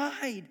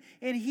bride,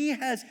 and He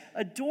has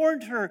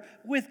adorned her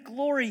with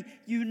glory,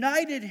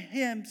 united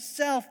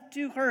Himself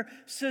to her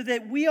so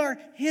that we are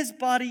His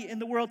body in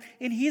the world,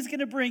 and He's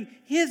going to bring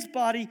His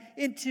body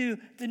into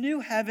the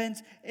new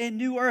heavens and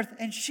new earth,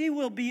 and she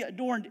will be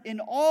adorned in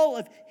all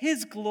of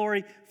His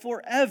glory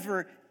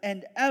forever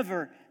and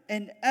ever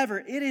and ever.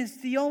 It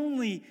is the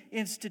only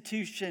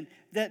institution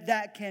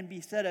that can be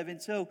said of. And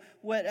so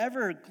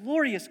whatever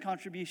glorious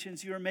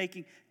contributions you are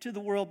making to the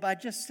world by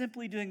just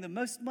simply doing the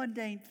most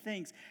mundane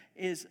things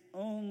is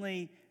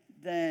only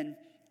then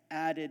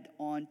added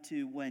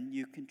onto when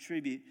you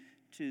contribute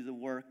to the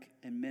work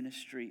and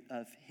ministry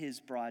of His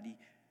body,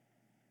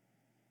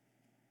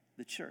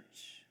 the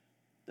church.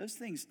 Those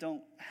things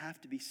don't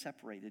have to be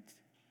separated.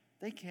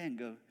 They can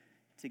go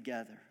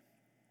together.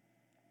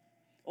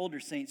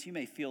 Older saints, you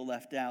may feel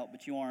left out,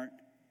 but you aren't.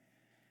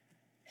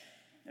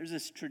 There's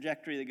this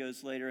trajectory that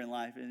goes later in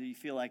life, and you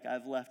feel like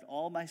I've left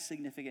all my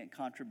significant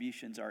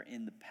contributions are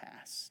in the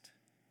past.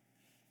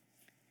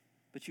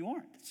 But you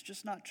aren't. It's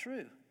just not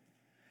true.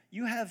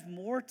 You have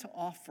more to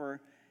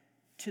offer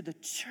to the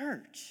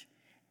church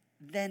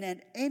than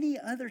at any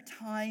other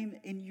time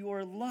in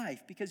your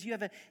life, because you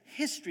have a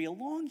history, a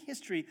long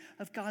history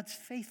of God's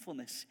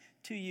faithfulness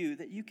to you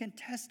that you can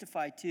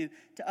testify to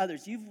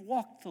others. You've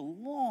walked the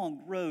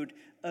long road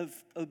of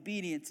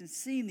obedience and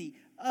seen the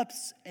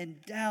ups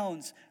and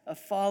downs of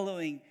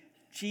following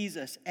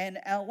Jesus. And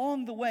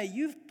along the way,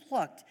 you've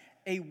plucked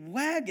a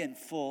wagon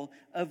full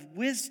of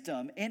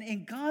wisdom. And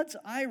in God's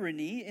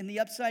irony, in the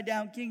upside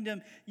down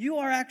kingdom, you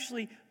are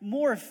actually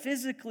more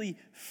physically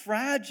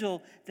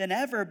fragile than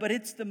ever, but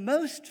it's the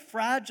most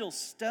fragile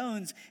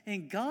stones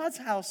in God's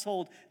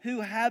household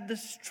who have the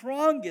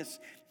strongest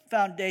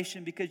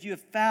foundation, because you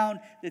have found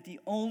that the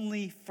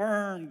only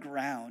firm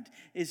ground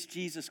is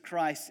Jesus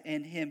Christ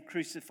and Him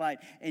crucified.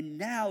 And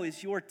now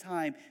is your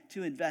time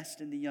to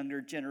invest in the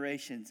younger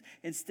generations.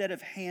 Instead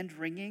of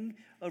hand-wringing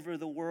over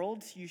the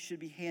world, you should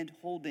be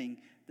hand-holding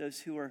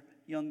those who are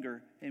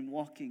younger and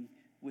walking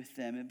with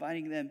them,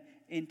 inviting them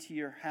into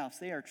your house.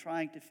 They are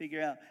trying to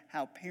figure out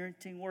how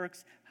parenting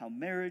works, how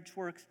marriage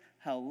works,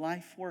 how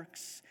life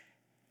works.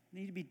 They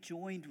need to be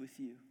joined with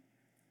you.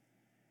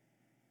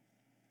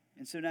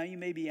 And so now you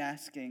may be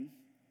asking,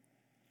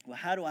 well,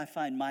 how do I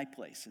find my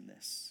place in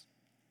this?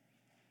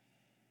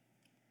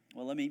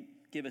 Well, let me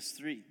give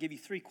you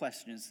three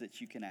questions that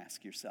you can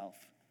ask yourself.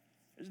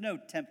 There's no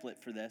template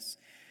for this,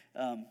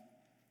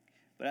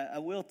 but I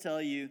will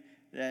tell you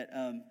that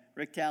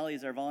Rick Talley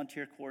is our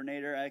volunteer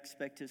coordinator. I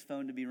expect his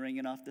phone to be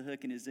ringing off the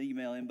hook and his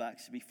email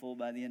inbox to be full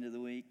by the end of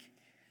the week.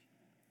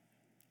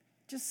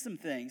 Just some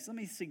things. Let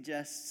me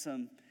suggest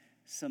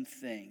some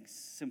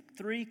things.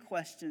 Three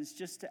questions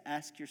just to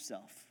ask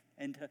yourself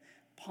and to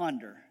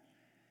ponder.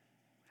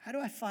 How do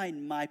I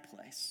find my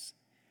place?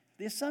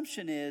 The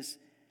assumption is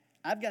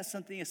I've got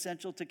something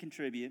essential to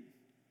contribute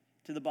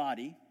to the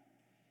body.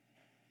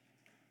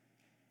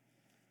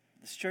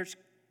 This church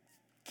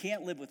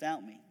can't live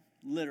without me,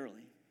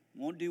 literally.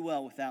 Won't do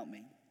well without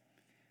me.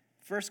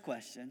 First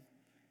question,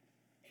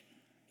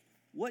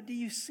 what do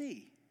you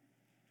see?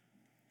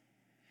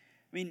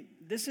 I mean,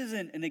 this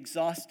isn't an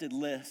exhausted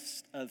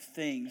list of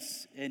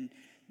things. In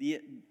the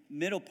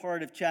middle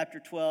part of chapter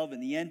 12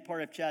 and the end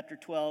part of chapter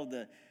 12,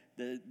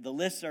 the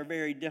lists are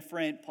very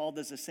different. Paul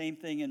does the same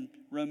thing in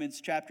Romans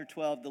chapter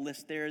 12. The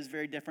list there is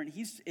very different.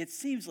 It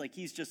seems like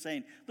he's just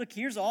saying, look,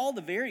 here's all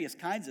the various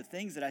kinds of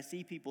things that I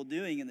see people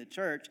doing in the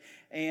church,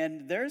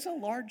 and there's a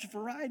large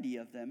variety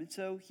of them. And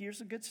so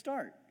here's a good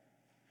start.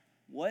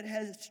 What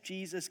has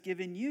Jesus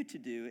given you to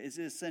do as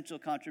an essential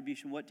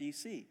contribution? What do you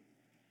see?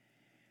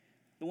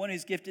 The one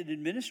who's gifted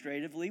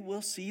administratively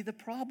will see the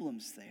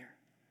problems there.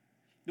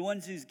 The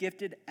one who's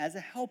gifted as a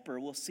helper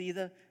will see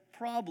the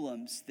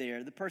problems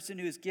there. The person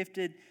who is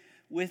gifted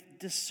with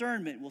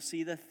discernment will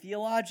see the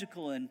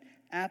theological and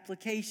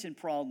application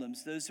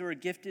problems. Those who are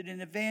gifted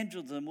in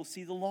evangelism will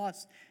see the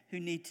lost who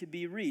need to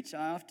be reached.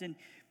 I often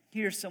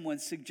hear someone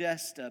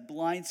suggest a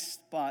blind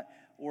spot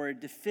or a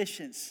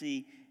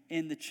deficiency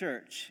in the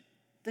church.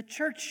 The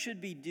church should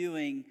be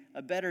doing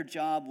a better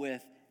job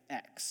with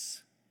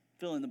X.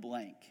 Fill in the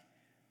blank.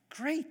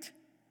 Great.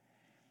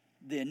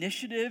 The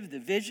initiative, the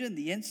vision,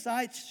 the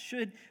insights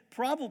should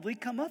probably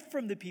come up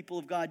from the people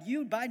of God.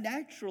 You, by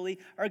naturally,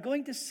 are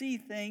going to see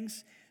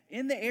things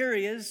in the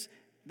areas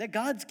that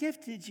God's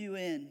gifted you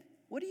in.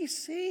 What do you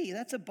see?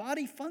 That's a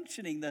body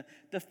functioning.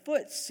 The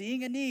foot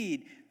seeing a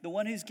need. The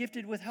one who's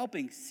gifted with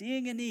helping,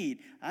 seeing a need.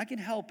 I can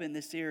help in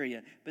this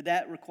area. But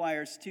that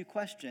requires two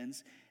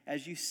questions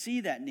as you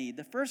see that need.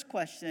 The first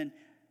question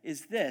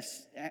is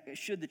this: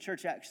 should the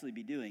church actually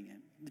be doing it?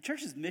 The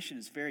church's mission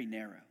is very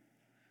narrow.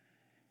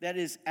 That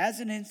is,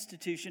 as an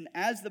institution,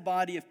 as the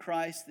body of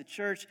Christ, the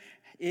church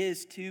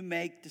is to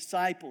make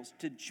disciples,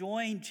 to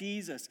join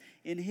Jesus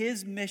in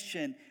his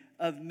mission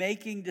of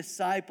making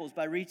disciples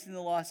by reaching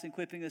the lost and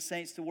equipping the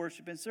saints to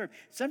worship and serve.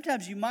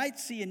 Sometimes you might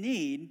see a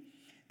need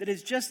that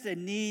is just a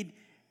need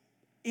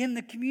in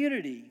the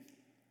community.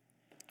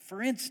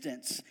 For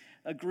instance,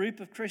 a group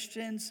of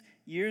Christians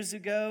years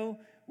ago,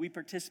 we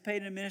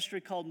participated in a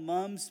ministry called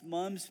MUMS.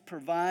 MUMS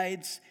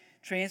provides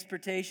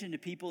transportation to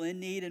people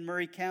in need in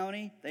Murray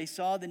County. They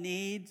saw the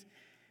needs.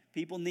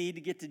 People need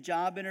to get to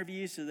job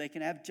interviews so they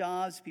can have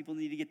jobs. People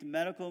need to get to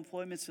medical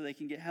employment so they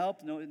can get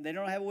help. No, they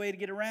don't have a way to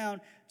get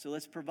around, so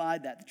let's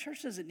provide that. The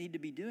church doesn't need to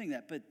be doing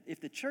that, but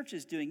if the church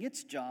is doing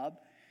its job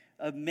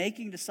of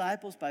making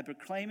disciples by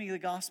proclaiming the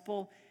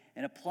gospel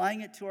and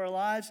applying it to our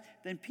lives,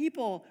 then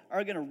people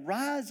are going to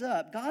rise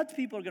up. God's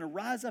people are going to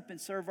rise up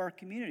and serve our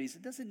communities.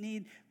 It doesn't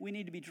need, we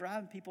need to be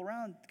driving people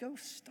around. Go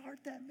start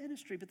that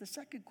ministry. But the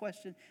second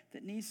question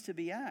that needs to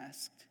be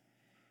asked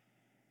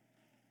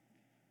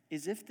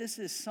is if this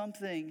is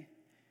something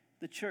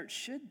the church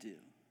should do.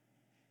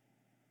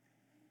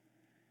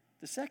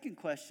 The second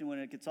question when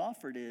it gets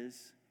offered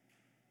is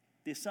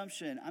the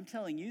assumption, I'm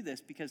telling you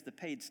this because the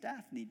paid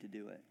staff need to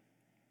do it.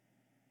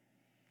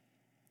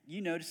 You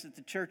notice that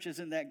the church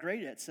isn't that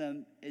great at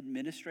some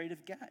administrative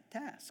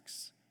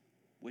tasks,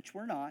 which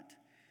we're not.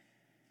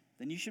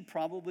 Then you should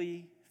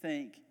probably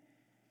think,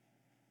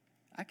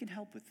 I can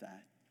help with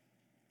that.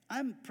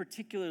 I'm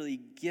particularly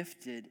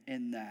gifted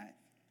in that.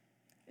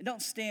 And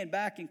don't stand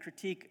back and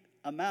critique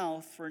a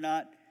mouth for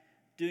not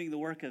doing the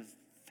work of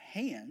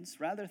hands.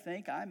 Rather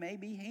think, I may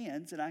be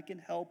hands and I can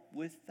help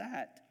with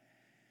that.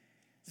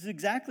 This is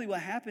exactly what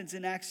happens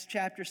in Acts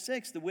chapter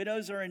 6. The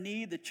widows are in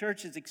need. The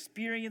church is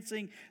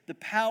experiencing the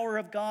power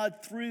of God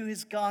through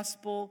his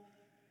gospel.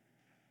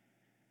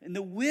 And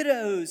the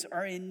widows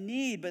are in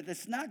need, but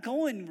it's not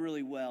going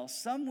really well.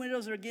 Some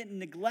widows are getting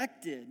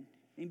neglected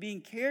and being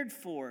cared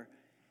for.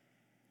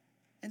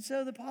 And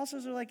so the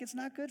apostles are like, it's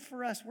not good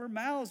for us. We're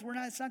mouths.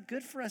 It's not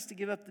good for us to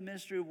give up the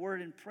ministry of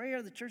word and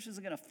prayer. The church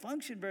isn't going to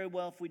function very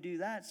well if we do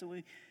that. So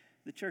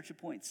the church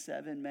appoints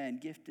 7 men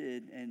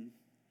gifted and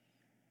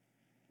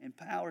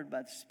empowered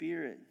by the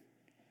Spirit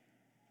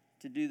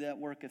to do that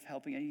work of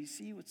helping. And you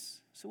see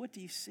what do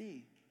you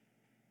see?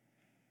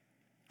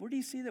 Where do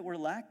you see that we're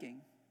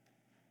lacking?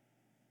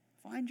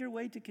 Find your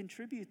way to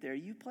contribute there.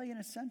 You play an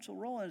essential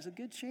role, and there's a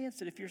good chance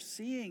that if you're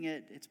seeing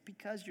it, it's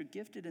because you're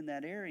gifted in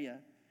that area.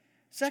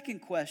 Second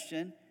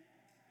question,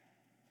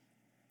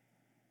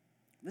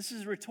 this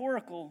is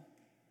rhetorical.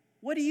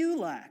 What do you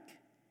lack?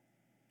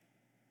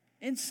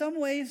 In some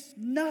ways,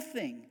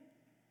 nothing.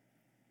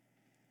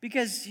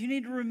 Because you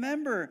need to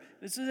remember,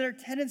 this is their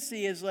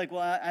tendency is like,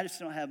 well, I just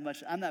don't have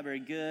much. I'm not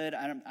very good.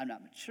 I'm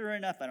not mature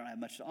enough. I don't have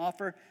much to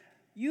offer.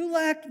 You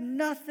lack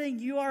nothing.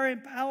 You are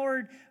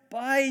empowered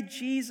by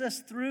Jesus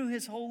through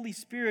his Holy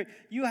Spirit.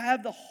 You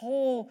have the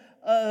whole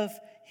of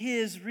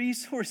his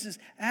resources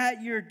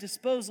at your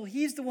disposal.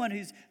 He's the one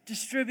who's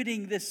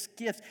distributing this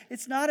gift.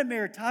 It's not a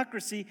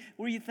meritocracy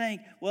where you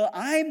think, well,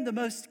 I'm the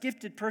most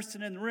gifted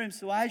person in the room,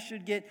 so I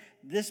should get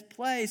this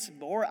place,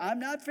 or I'm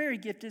not very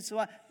gifted, so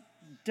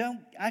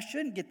I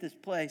shouldn't get this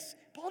place.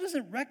 Paul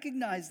doesn't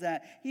recognize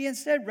that. He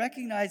instead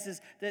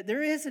recognizes that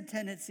there is a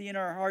tendency in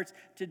our hearts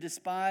to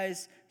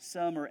despise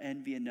some or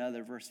envy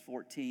another. Verse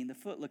 14, the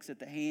foot looks at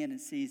the hand and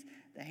sees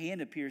the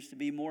hand appears to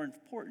be more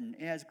important.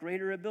 It has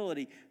greater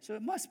ability, so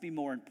it must be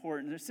more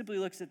important. It simply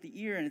looks at the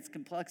ear and its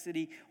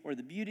complexity or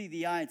the beauty of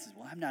the eye and says,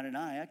 well, I'm not an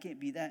eye. I can't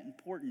be that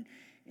important.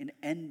 In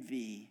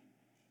envy,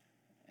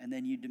 and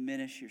then you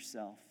diminish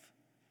yourself.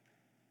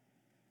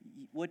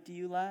 What do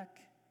you lack?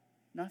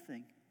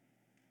 Nothing.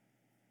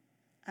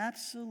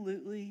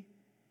 Absolutely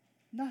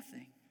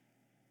nothing.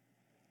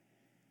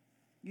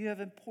 You have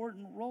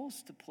important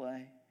roles to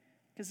play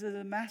because of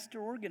the master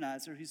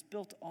organizer who's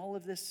built all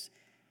of this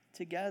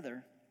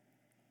together.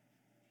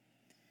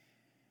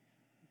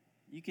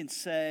 You can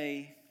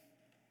say,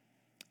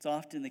 it's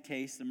often the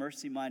case, the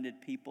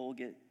mercy-minded people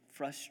get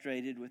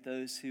frustrated with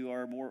those who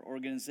are more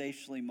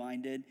organizationally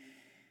minded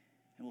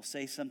and will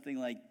say something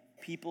like,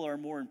 people are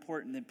more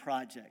important than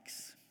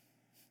projects,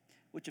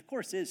 which of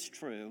course is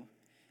true.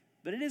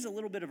 But it is a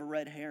little bit of a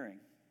red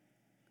herring.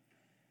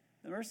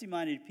 The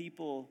mercy-minded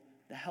people,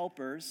 the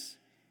helpers,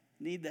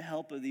 need the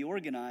help of the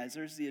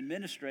organizers, the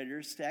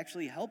administrators, to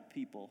actually help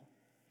people.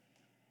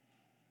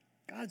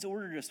 God's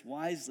ordered us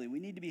wisely. We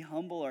need to be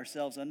humble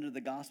ourselves under the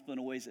gospel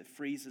in ways that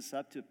frees us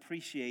up to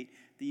appreciate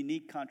the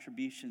unique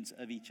contributions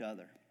of each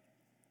other.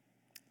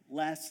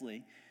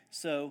 Lastly,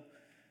 so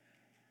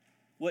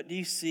what do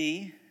you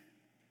see?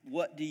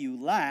 What do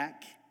you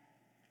lack?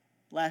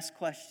 Last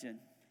question.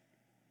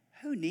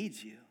 Who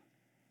needs you?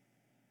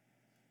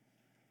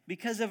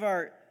 Because of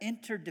our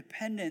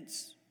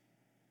interdependence,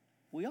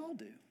 we all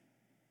do.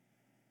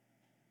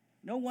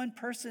 No one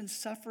person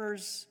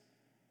suffers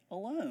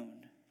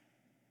alone.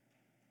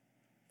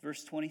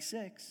 Verse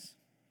 26,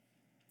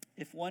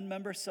 if one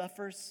member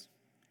suffers,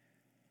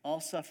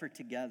 all suffer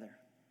together.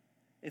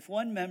 If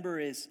one member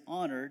is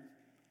honored,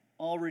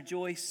 all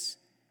rejoice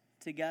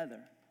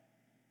together.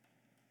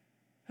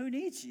 Who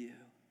needs you?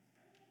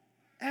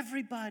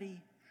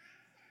 Everybody.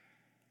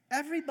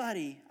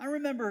 Everybody. I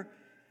remember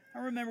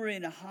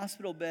in a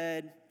hospital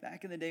bed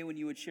back in the day when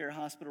you would share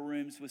hospital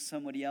rooms with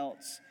somebody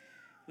else,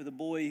 with a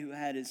boy who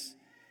had his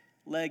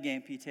leg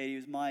amputated. He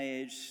was my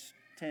age,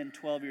 10,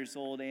 12 years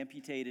old,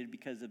 amputated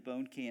because of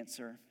bone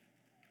cancer.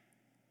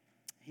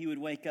 He would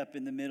wake up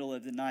in the middle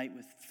of the night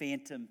with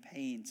phantom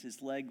pains.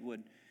 His leg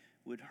would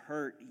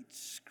hurt. He'd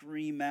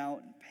scream out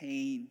in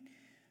pain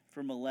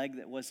from a leg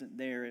that wasn't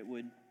there. It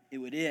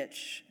would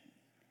itch,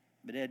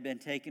 but it had been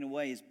taken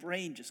away. His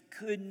brain just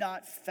could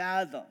not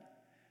fathom.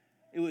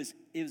 It was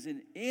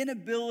an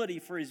inability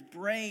for his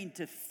brain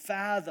to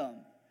fathom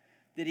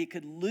that he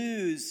could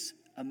lose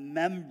a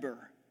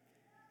member.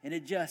 And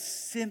it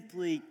just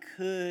simply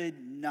could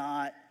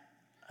not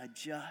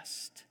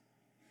adjust.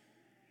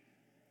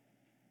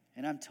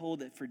 And I'm told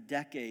that for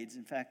decades,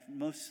 in fact,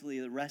 mostly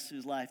the rest of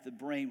his life, the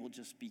brain will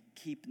just be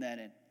keeping that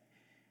in.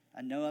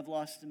 I know I've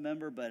lost a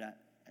member, but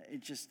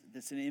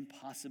that's an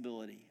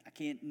impossibility.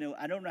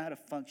 I don't know how to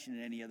function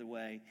in any other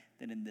way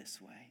than in this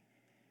way.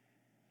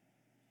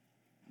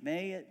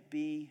 May it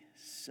be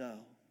so,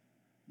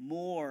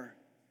 more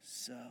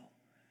so,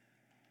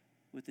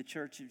 with the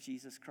Church of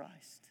Jesus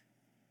Christ.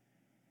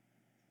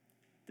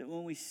 That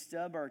when we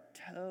stub our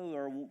toe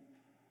or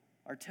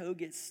our toe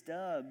gets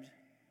stubbed,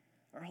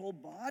 our whole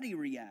body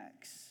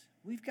reacts.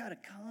 We've got to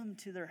come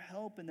to their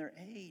help and their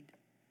aid.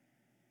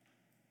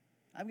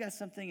 I've got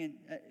something in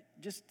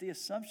just the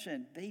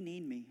assumption they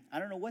need me. I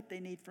don't know what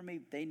they need from me.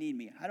 They need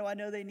me. How do I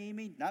know they need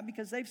me? Not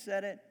because they've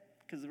said it,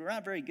 because we're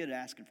not very good at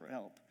asking for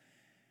help.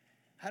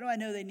 How do I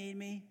know they need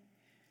me?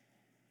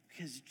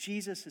 Because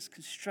Jesus has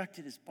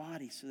constructed his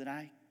body so that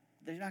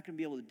they're not going to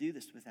be able to do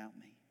this without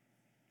me.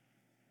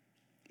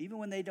 Even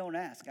when they don't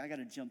ask, I got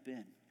to jump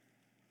in.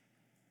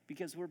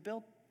 Because we're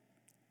built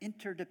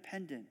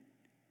interdependent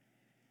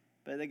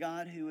by the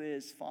God who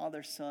is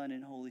Father, Son,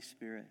 and Holy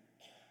Spirit,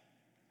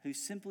 who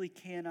simply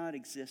cannot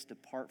exist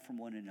apart from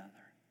one another.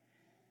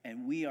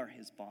 And we are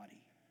his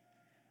body.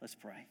 Let's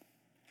pray.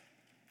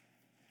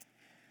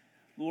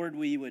 Lord,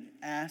 we would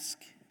ask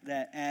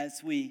that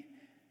as we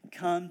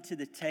come to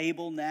the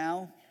table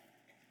now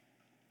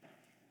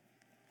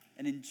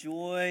and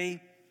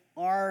enjoy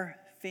our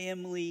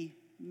family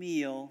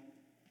meal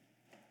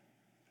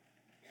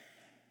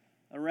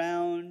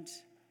around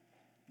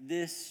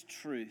this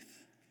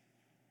truth.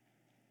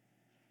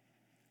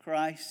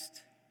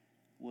 Christ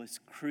was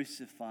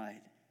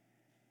crucified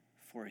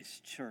for his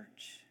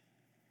church.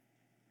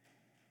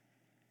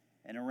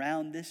 And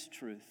around this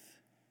truth,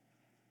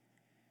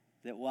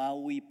 that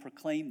while we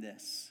proclaim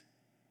this,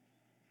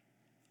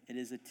 it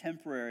is a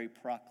temporary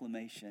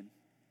proclamation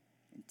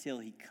until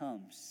he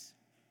comes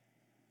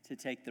to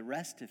take the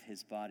rest of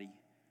his body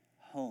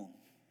home,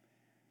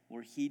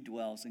 where he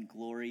dwells in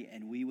glory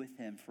and we with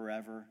him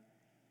forever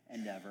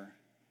and ever.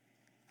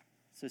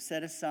 So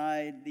set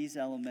aside these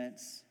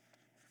elements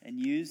and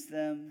use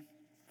them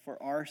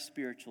for our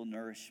spiritual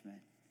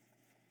nourishment.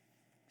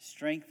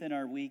 Strengthen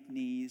our weak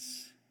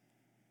knees.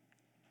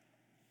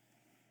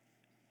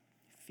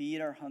 Feed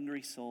our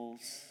hungry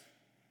souls.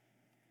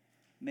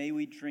 May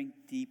we drink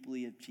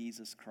deeply of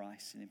Jesus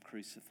Christ and him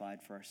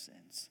crucified for our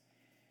sins.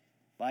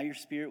 By your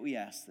Spirit we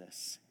ask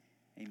this.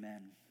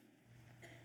 Amen.